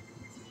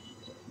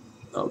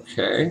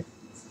okay.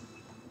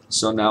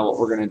 So now what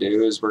we're going to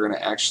do is we're going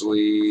to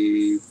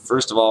actually,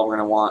 first of all, we're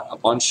going to want a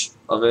bunch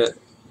of it.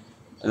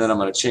 And then I'm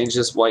going to change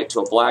this white to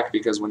a black,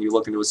 because when you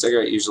look into a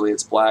cigarette, usually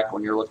it's black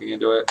when you're looking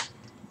into it.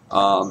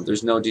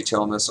 There's no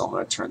detail in this, so I'm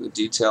going to turn the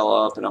detail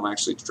up, and I'm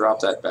actually drop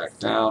that back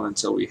down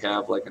until we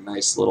have like a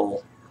nice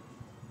little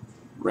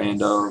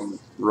random,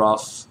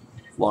 rough,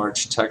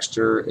 large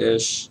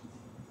texture-ish.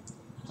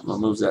 I'm going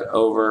to move that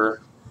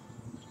over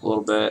a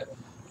little bit.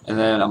 And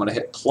then I'm going to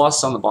hit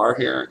plus on the bar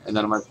here, and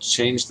then I'm going to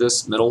change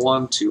this middle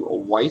one to a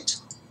white.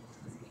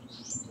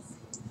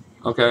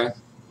 Okay.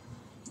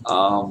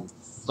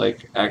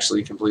 Like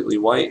actually completely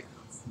white.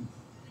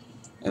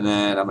 And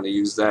then I'm going to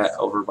use that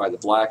over by the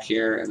black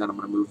here, and then I'm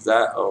going to move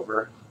that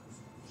over.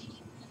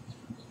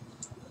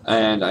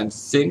 And I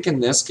think in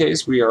this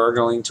case we are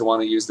going to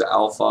want to use the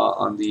alpha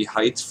on the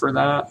height for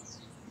that,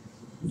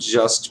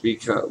 just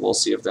because we'll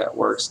see if that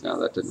works. No,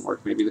 that didn't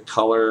work. Maybe the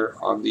color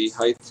on the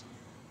height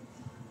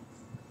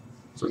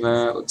for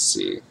that. Let's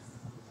see.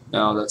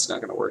 No, that's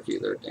not going to work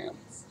either. Damn.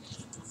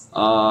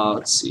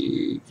 Let's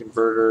see.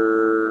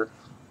 Converter.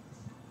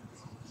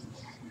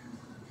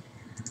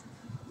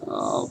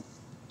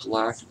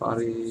 Black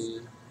body.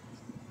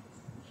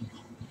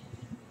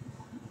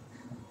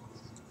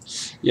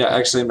 Yeah,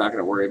 actually, I'm not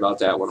going to worry about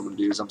that. What I'm going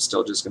to do is I'm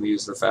still just going to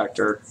use the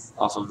factor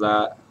off of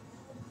that.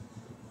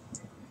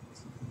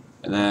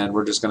 And then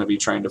we're just going to be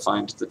trying to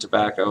find the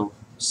tobacco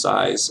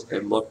size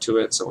and look to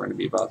it. So we're going to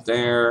be about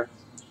there.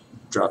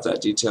 Drop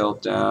that detail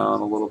down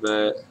a little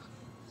bit.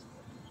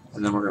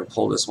 And then we're going to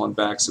pull this one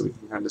back so we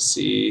can kind of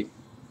see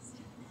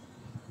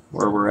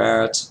where we're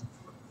at.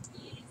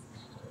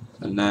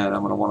 And then I'm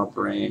going to want to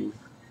bring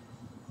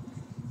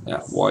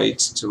that white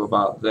to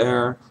about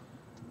there.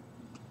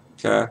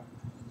 Okay.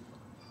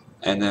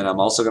 And then I'm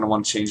also going to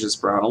want to change this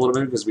brown a little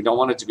bit because we don't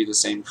want it to be the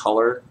same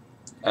color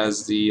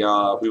as the,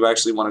 we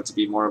actually want it to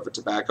be more of a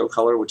tobacco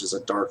color, which is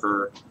a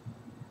darker,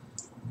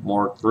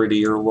 more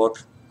grittier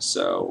look.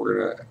 So we're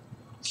going to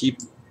keep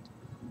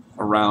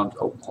around,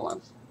 oh, hold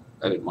on.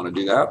 I didn't want to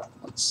do that.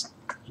 Let's,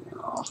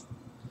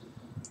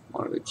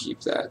 wanted to keep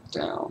that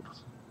down.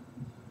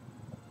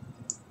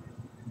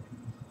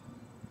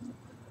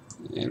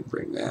 And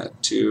bring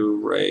that to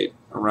right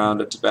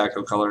around a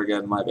tobacco color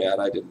again. My bad,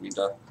 I didn't mean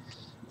to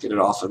get it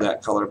off of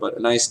that color, but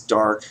a nice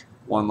dark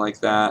one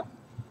like that.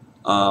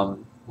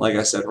 Like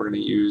I said, we're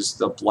going to use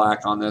the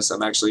black on this.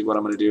 What I'm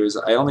going to do is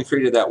I only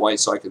created that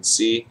white so I could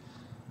see,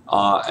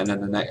 and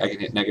then I can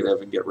hit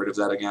negative and get rid of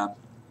that again.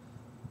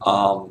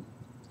 And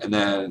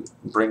then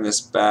bring this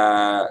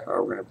back,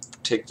 or we're going to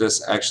take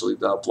this, actually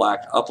the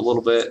black up a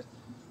little bit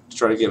to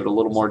try to give it a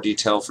little more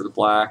detail for the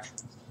black,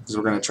 because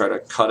we're going to try to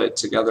cut it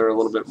together a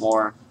little bit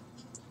more.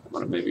 I'm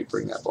going to maybe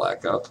bring that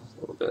black up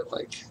a little bit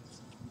like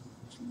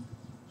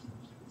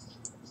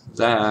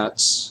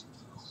that,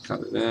 cut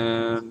it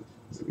in,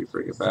 maybe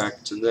bring it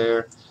back to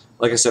there.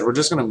 Like I said, we're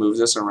just going to move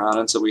this around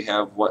until we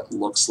have what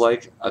looks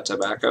like a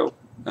tobacco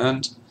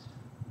end.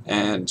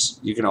 And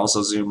you can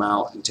also zoom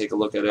out and take a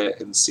look at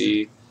it and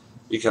see,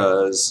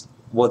 because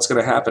what's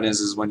going to happen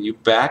is when you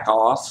back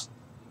off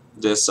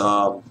this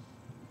the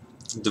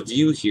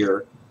view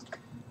here,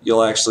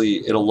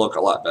 it'll look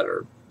a lot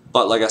better.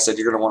 But like I said,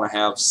 you're going to want to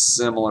have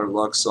similar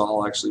looks, so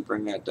I'll actually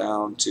bring that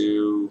down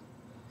to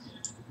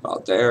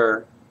about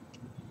there.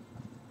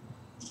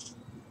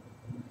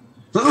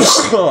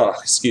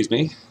 Excuse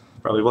me,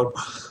 probably one.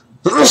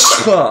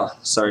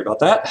 Sorry about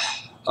that.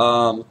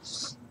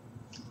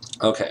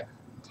 Okay,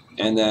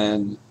 and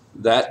then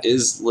that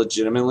is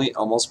legitimately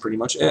almost pretty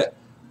much it.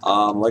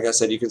 Like I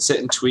said, you can sit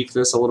and tweak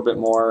this a little bit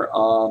more.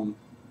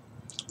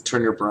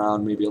 Turn your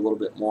brown maybe a little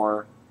bit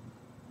more.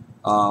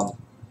 I'm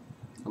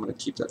going to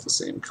keep that the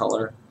same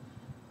color.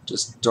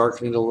 Just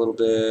darken it a little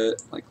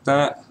bit like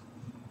that.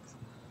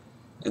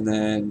 And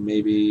then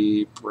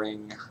maybe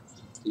bring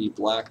the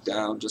black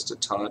down just a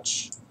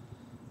touch.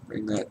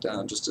 Bring that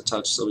down just a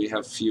touch so we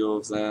have few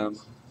of them.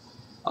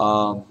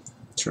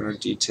 Turn our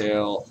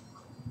detail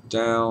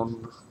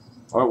down.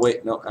 Or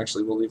wait, no,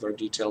 actually we'll leave our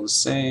detail the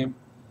same.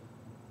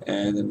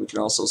 And then we can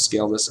also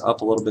scale this up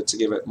a little bit to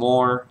give it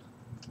more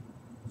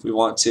if we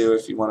want to,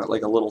 if you want it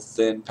like a little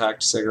thin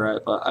packed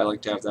cigarette, but I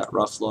like to have that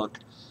rough look.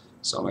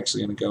 So I'm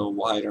actually going to go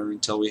wider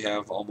until we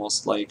have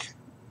almost like,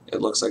 it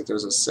looks like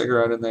there's a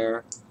cigarette in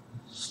there.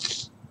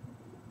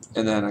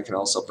 And then I can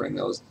also bring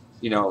those,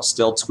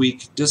 still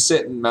tweak, just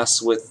sit and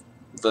mess with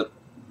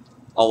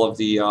all of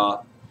the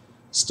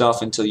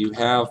stuff until you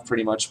have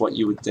pretty much what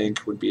you would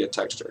think would be a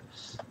texture.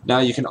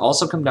 Now you can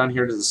also come down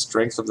here to the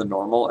strength of the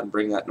normal and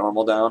bring that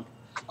normal down,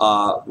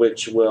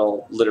 which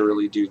will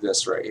literally do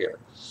this right here.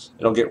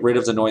 It'll get rid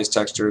of the noise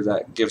texture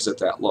that gives it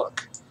that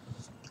look.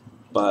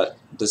 But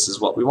this is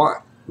what we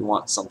want. We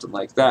want something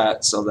like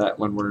that so that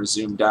when we're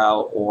zoomed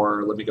out,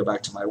 or let me go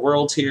back to my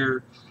world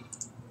here,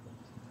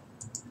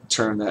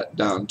 turn that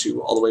down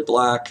to all the way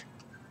black.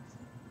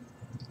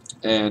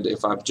 And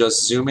if I'm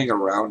just zooming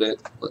around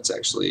it, let's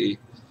actually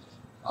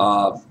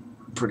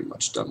pretty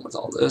much done with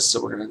all this,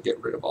 so we're going to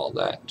get rid of all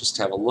that. Just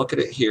have a look at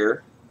it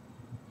here.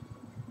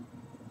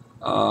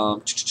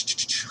 Where'd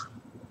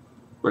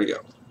it go?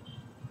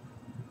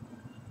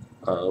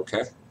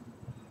 Okay.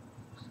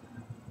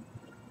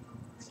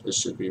 This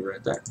should be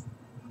right there.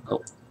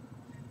 Oh.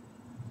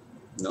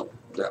 Nope,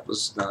 that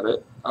was not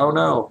it. Oh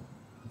no!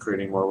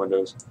 Creating more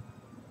windows.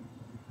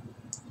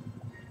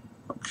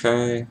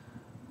 Okay.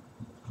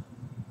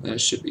 And it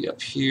should be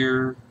up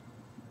here.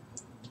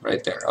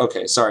 Right there.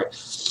 Okay, sorry. A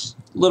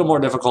little more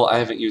difficult. I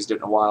haven't used it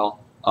in a while.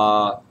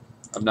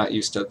 I'm not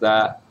used to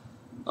that.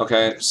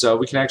 Okay, so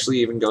we can actually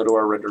even go to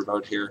our render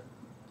mode here.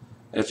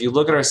 And if you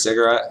look at our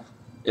cigarette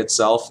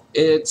itself,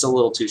 it's a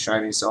little too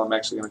shiny, so I'm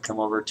actually going to come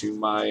over to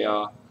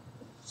my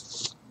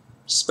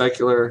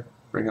specular,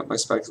 bring up my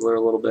specular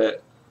a little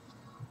bit,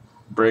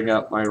 bring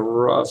up my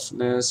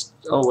roughness.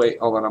 Oh wait,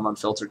 hold on, I'm on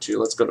filter too.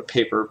 Let's go to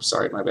paper.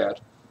 Sorry, my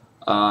bad.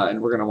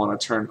 And we're going to want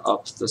to turn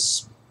up the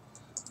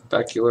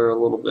specular a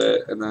little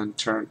bit, and then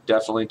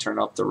definitely turn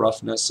up the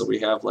roughness so we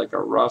have like a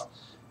rough,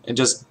 and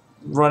just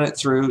run it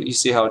through. You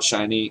see how it's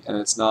shiny and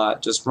it's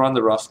not. Just run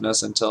the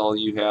roughness until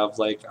you have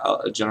like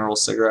a general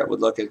cigarette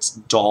would look. It's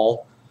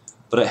dull,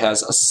 but it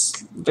has a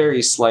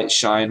very slight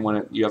shine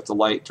when you have the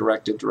light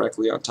directed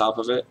directly on top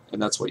of it,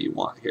 and that's what you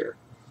want here.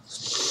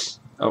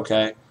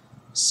 Okay,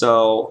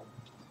 so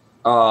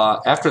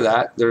after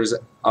that, there's a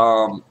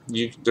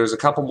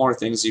couple more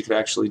things you could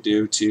actually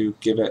do to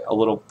give it a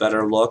little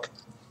better look.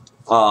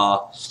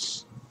 That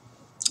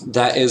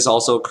is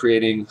also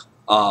creating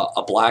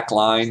a black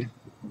line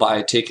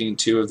by taking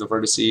two of the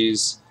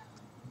vertices,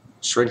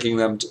 shrinking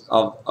them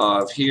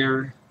of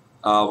here.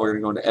 We're going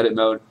to go into edit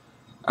mode.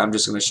 I'm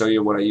just going to show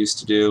you what I used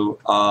to do.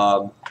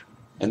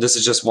 And this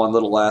is just one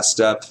little last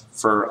step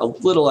for a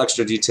little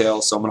extra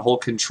detail. So I'm going to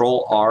hold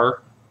Control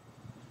R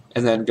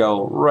and then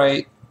go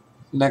right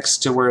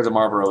next to where the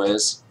Marlboro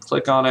is.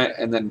 Click on it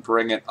and then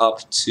bring it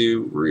up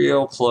to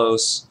real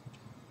close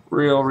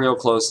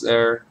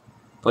there,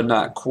 but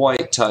not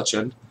quite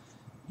touching.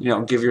 You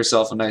know, give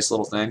yourself a nice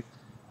little thing.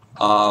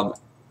 And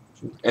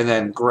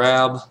then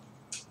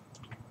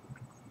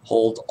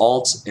hold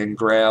Alt and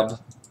grab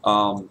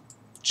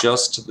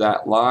just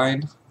that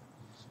line.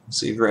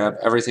 So you grab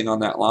everything on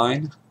that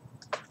line.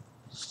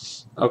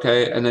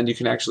 Okay, and then you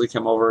can actually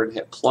come over and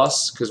hit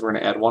plus because we're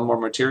going to add one more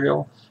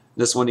material.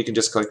 This one you can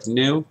just click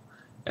new,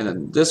 and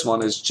then this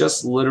one is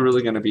just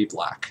literally going to be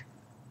black.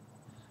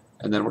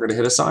 And then we're going to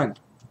hit assign.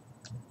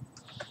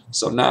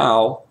 So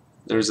now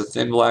there's a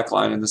thin black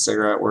line in the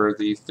cigarette where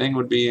the thing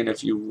would be, and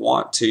if you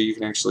want to, you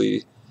can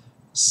actually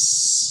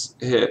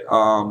hit,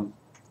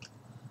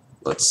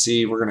 let's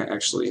see, we're going to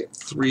actually hit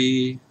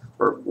 3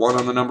 or 1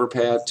 on the number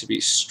pad to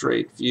be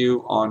straight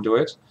view onto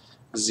it,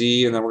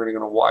 Z, and then we're going to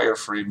go to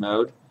wireframe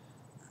mode,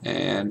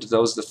 and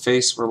those the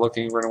face we're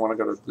looking, we're going to want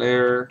to go to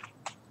there,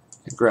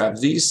 and grab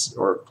these,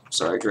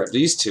 grab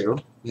these two,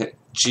 hit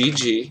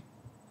GG,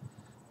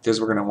 because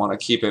we're going to want to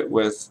keep it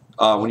with,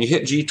 when you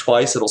hit G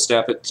twice, it'll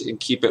snap it and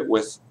keep it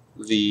with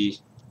the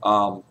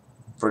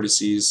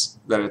vertices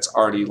that it's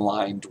already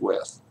lined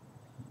with.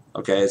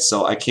 Okay,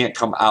 so I can't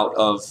come out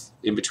of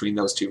in between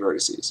those two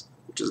vertices,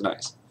 which is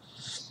nice.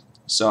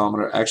 So I'm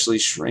going to actually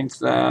shrink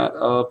that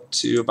up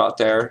to about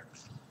there.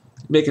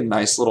 Make a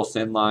nice little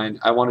thin line.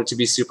 I want it to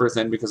be super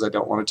thin because I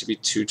don't want it to be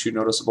too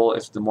noticeable.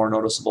 If the more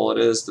noticeable it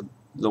is,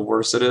 the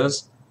worse it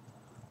is.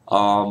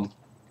 So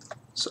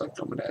I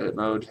come into edit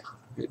mode,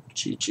 hit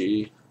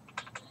GG.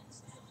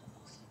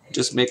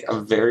 Just make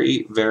a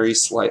very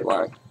slight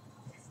line.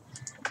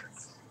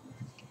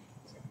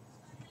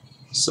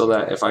 So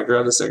that if I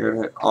grab this thing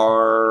and hit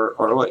RY,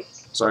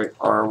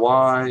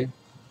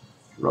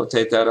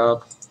 rotate that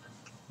up.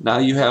 Now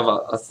you have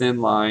a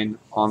thin line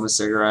on the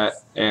cigarette,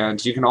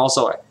 and you can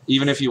also,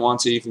 even if you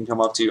want to, you can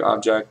come up to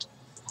Object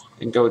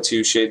and go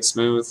to Shade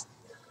Smooth.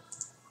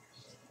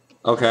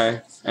 Okay,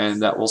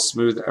 and that will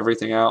smooth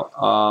everything out.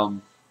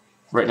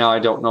 Right now I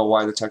don't know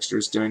why the texture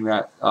is doing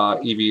that.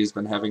 Eevee has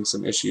been having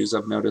some issues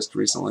I've noticed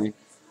recently.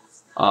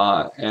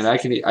 And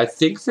I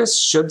think this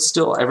should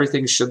still,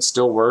 everything should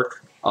still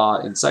work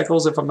in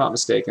cycles if I'm not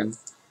mistaken.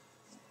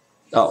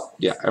 Oh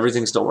yeah,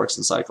 everything still works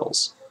in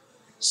cycles.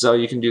 So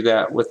you can do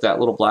that with that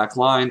little black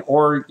line,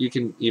 or you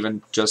can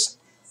even just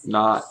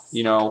not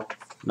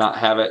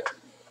have it,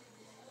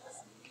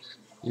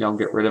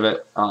 get rid of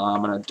it.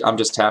 I'm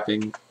just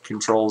tapping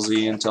Control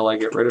Z until I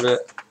get rid of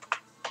it.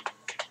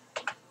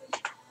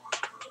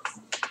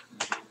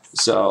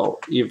 So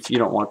if you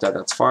don't want that,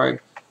 that's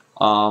fine.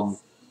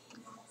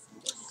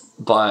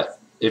 But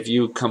if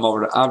you come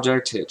over to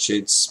Object, hit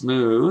Shade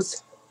Smooth,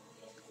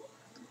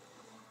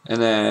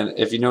 and then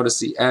if you notice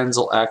the ends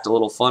will act a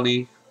little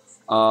funny.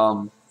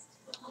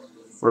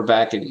 We're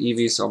back in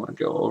Eevee, so I'm going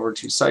to go over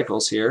to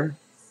Cycles here.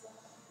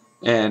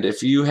 And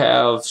if you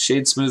have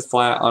Shade Smooth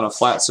flat on a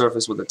flat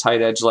surface with a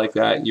tight edge like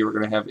that, you're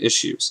going to have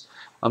issues.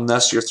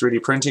 Unless you're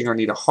 3D printing or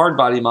need a hard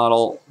body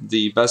model,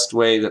 the best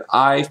way that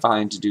I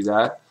find to do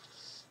that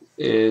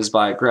is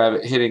by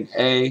hitting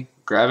A,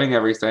 grabbing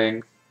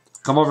everything,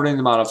 come over to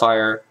the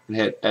modifier, and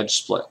hit Edge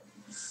Split.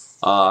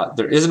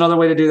 There is another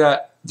way to do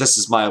that. This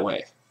is my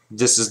way.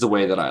 This is the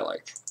way that I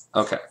like.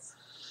 Okay.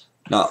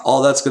 Now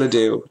all that's going to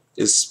do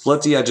is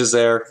split the edges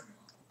there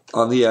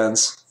on the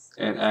ends,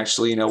 and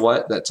actually, you know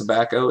what? That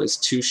tobacco is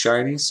too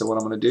shiny, so what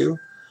I'm going to do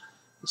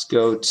is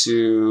go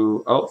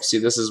to, oh, see,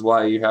 this is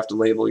why you have to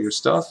label your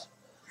stuff.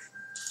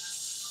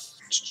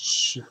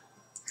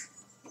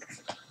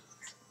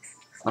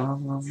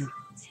 I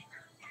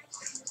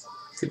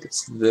think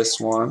it's this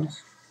one.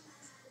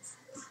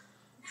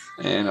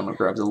 And I'm going to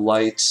grab the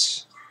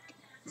light.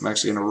 I'm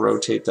actually going to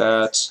rotate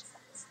that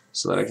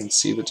so that I can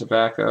see the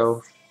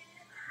tobacco.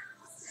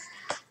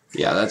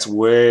 Yeah, that's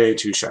way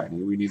too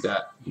shiny. We need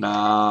that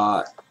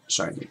not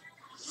shiny.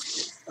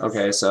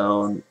 Okay,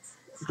 so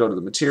go to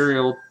the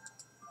material,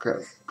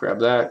 grab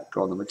that,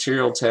 go on the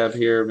material tab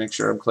here, make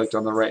sure I'm clicked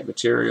on the right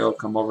material,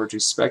 come over to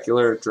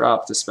specular,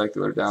 drop the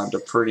specular down to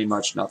pretty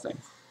much nothing.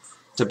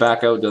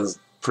 Tobacco does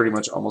pretty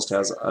much almost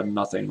has a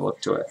nothing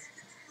look to it.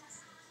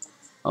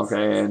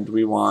 Okay, and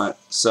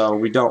so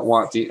we don't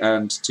want the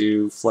end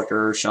to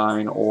flicker,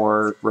 shine,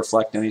 or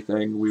reflect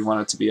anything. We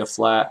want it to be a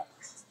flat,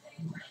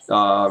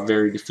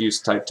 very diffuse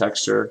type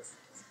texture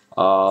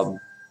um,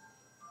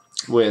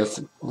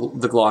 with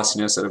the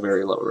glossiness at a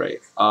very low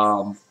rate.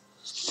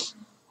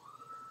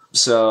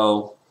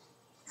 So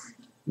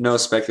no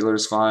specular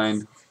is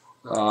fine.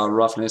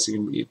 Roughness,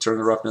 you turn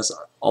the roughness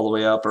all the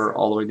way up or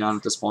all the way down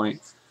at this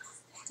point,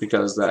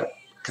 because that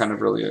kind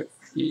of really,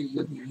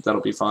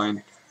 that'll be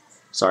fine.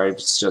 Sorry,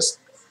 it's just,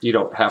 you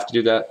don't have to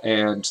do that.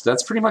 And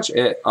that's pretty much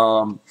it.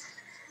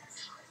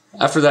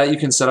 After that, you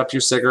can set up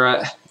your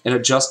cigarette and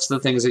adjust the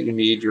things that you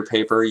need. Your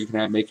paper, you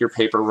can make your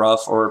paper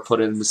rough or put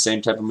in the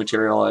same type of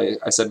material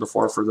I said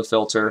before for the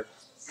filter.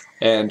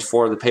 And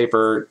for the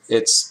paper,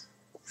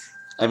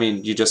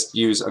 you just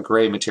use a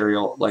gray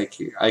material. Like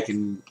you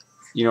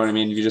know what I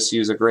mean? You just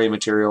use a gray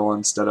material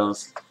instead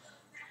of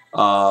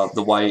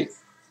the white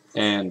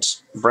and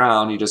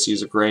brown. You just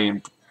use a gray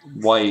and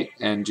white,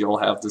 and you'll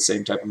have the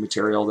same type of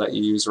material that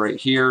you use right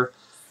here.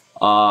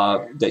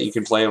 That you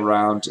can play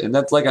around. And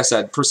that's, like I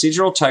said,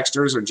 procedural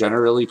textures are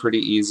generally pretty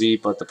easy,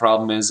 but the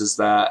problem is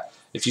that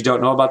if you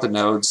don't know about the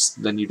nodes,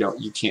 then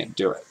you can't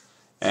do it.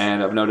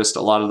 And I've noticed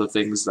a lot of the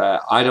things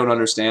that I don't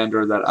understand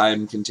or that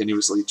I'm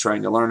continuously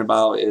trying to learn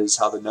about is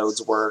how the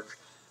nodes work,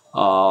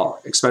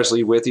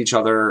 especially with each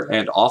other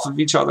and off of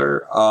each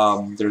other.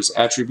 There's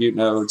attribute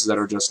nodes that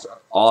are just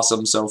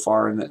awesome so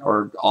far,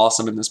 or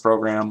awesome in this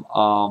program.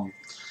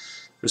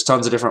 There's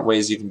tons of different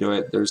ways you can do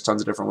it. There's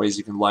tons of different ways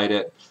you can light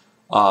it.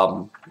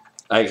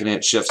 I can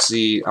hit Shift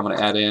C. I'm going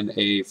to add in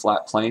a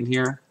flat plane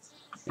here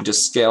and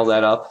just scale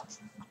that up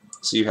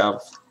so you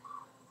have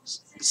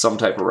some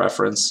type of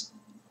reference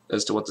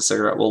as to what the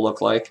cigarette will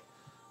look like,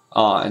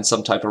 and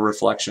some type of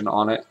reflection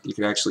on it. You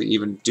can actually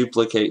even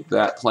duplicate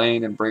that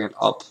plane and bring it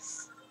up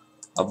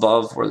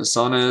above where the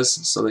sun is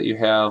so that you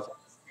have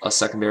a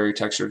secondary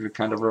texture to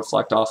kind of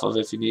reflect off of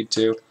if you need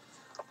to.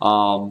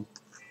 I'm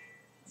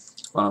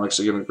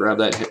actually going to grab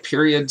that and hit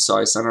period, so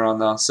I center on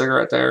the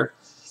cigarette there.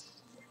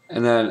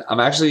 And then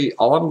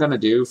all I'm going to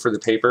do for the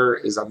paper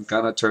is I'm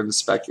going to turn the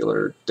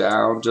specular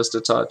down just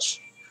a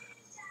touch,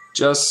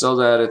 just so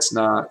that it's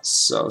not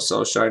so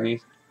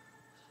shiny.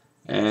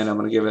 And I'm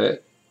going to give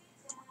it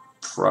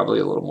probably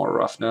a little more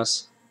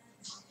roughness,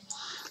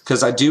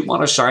 because I do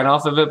want to shine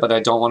off of it, but I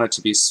don't want it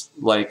to be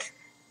like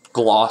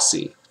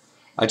glossy.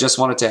 I just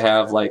want it to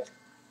have like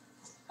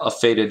a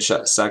faded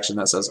section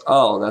that says,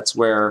 oh, that's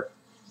where,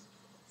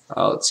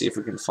 let's see if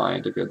we can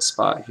find a good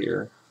spot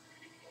here.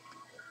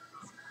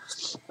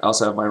 I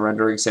also have my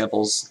rendering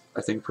samples,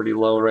 I think, pretty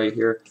low right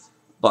here.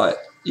 But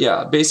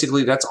yeah,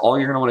 basically that's all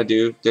you're going to want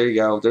to do. There you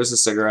go. There's a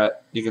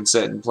cigarette. You can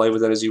sit and play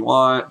with it as you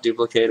want,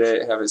 duplicate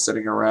it, have it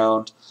sitting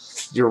around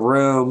your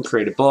room,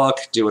 create a book,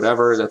 do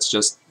whatever. That's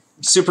just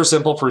super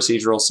simple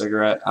procedural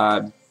cigarette.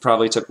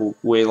 Probably took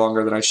way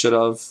longer than I should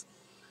have.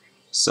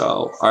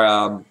 So,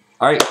 all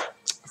right.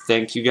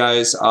 Thank you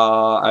guys.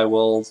 I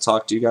will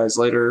talk to you guys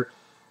later.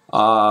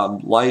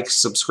 Like,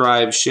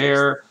 subscribe,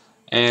 share,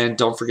 and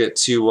don't forget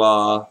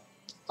to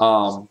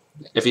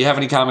if you have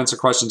any comments or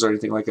questions or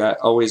anything like that,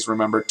 always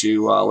remember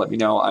to let me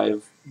know.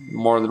 I'm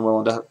more than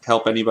willing to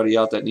help anybody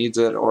out that needs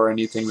it or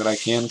anything that I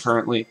can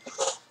currently.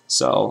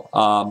 So,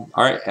 all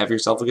right, have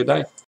yourself a good day.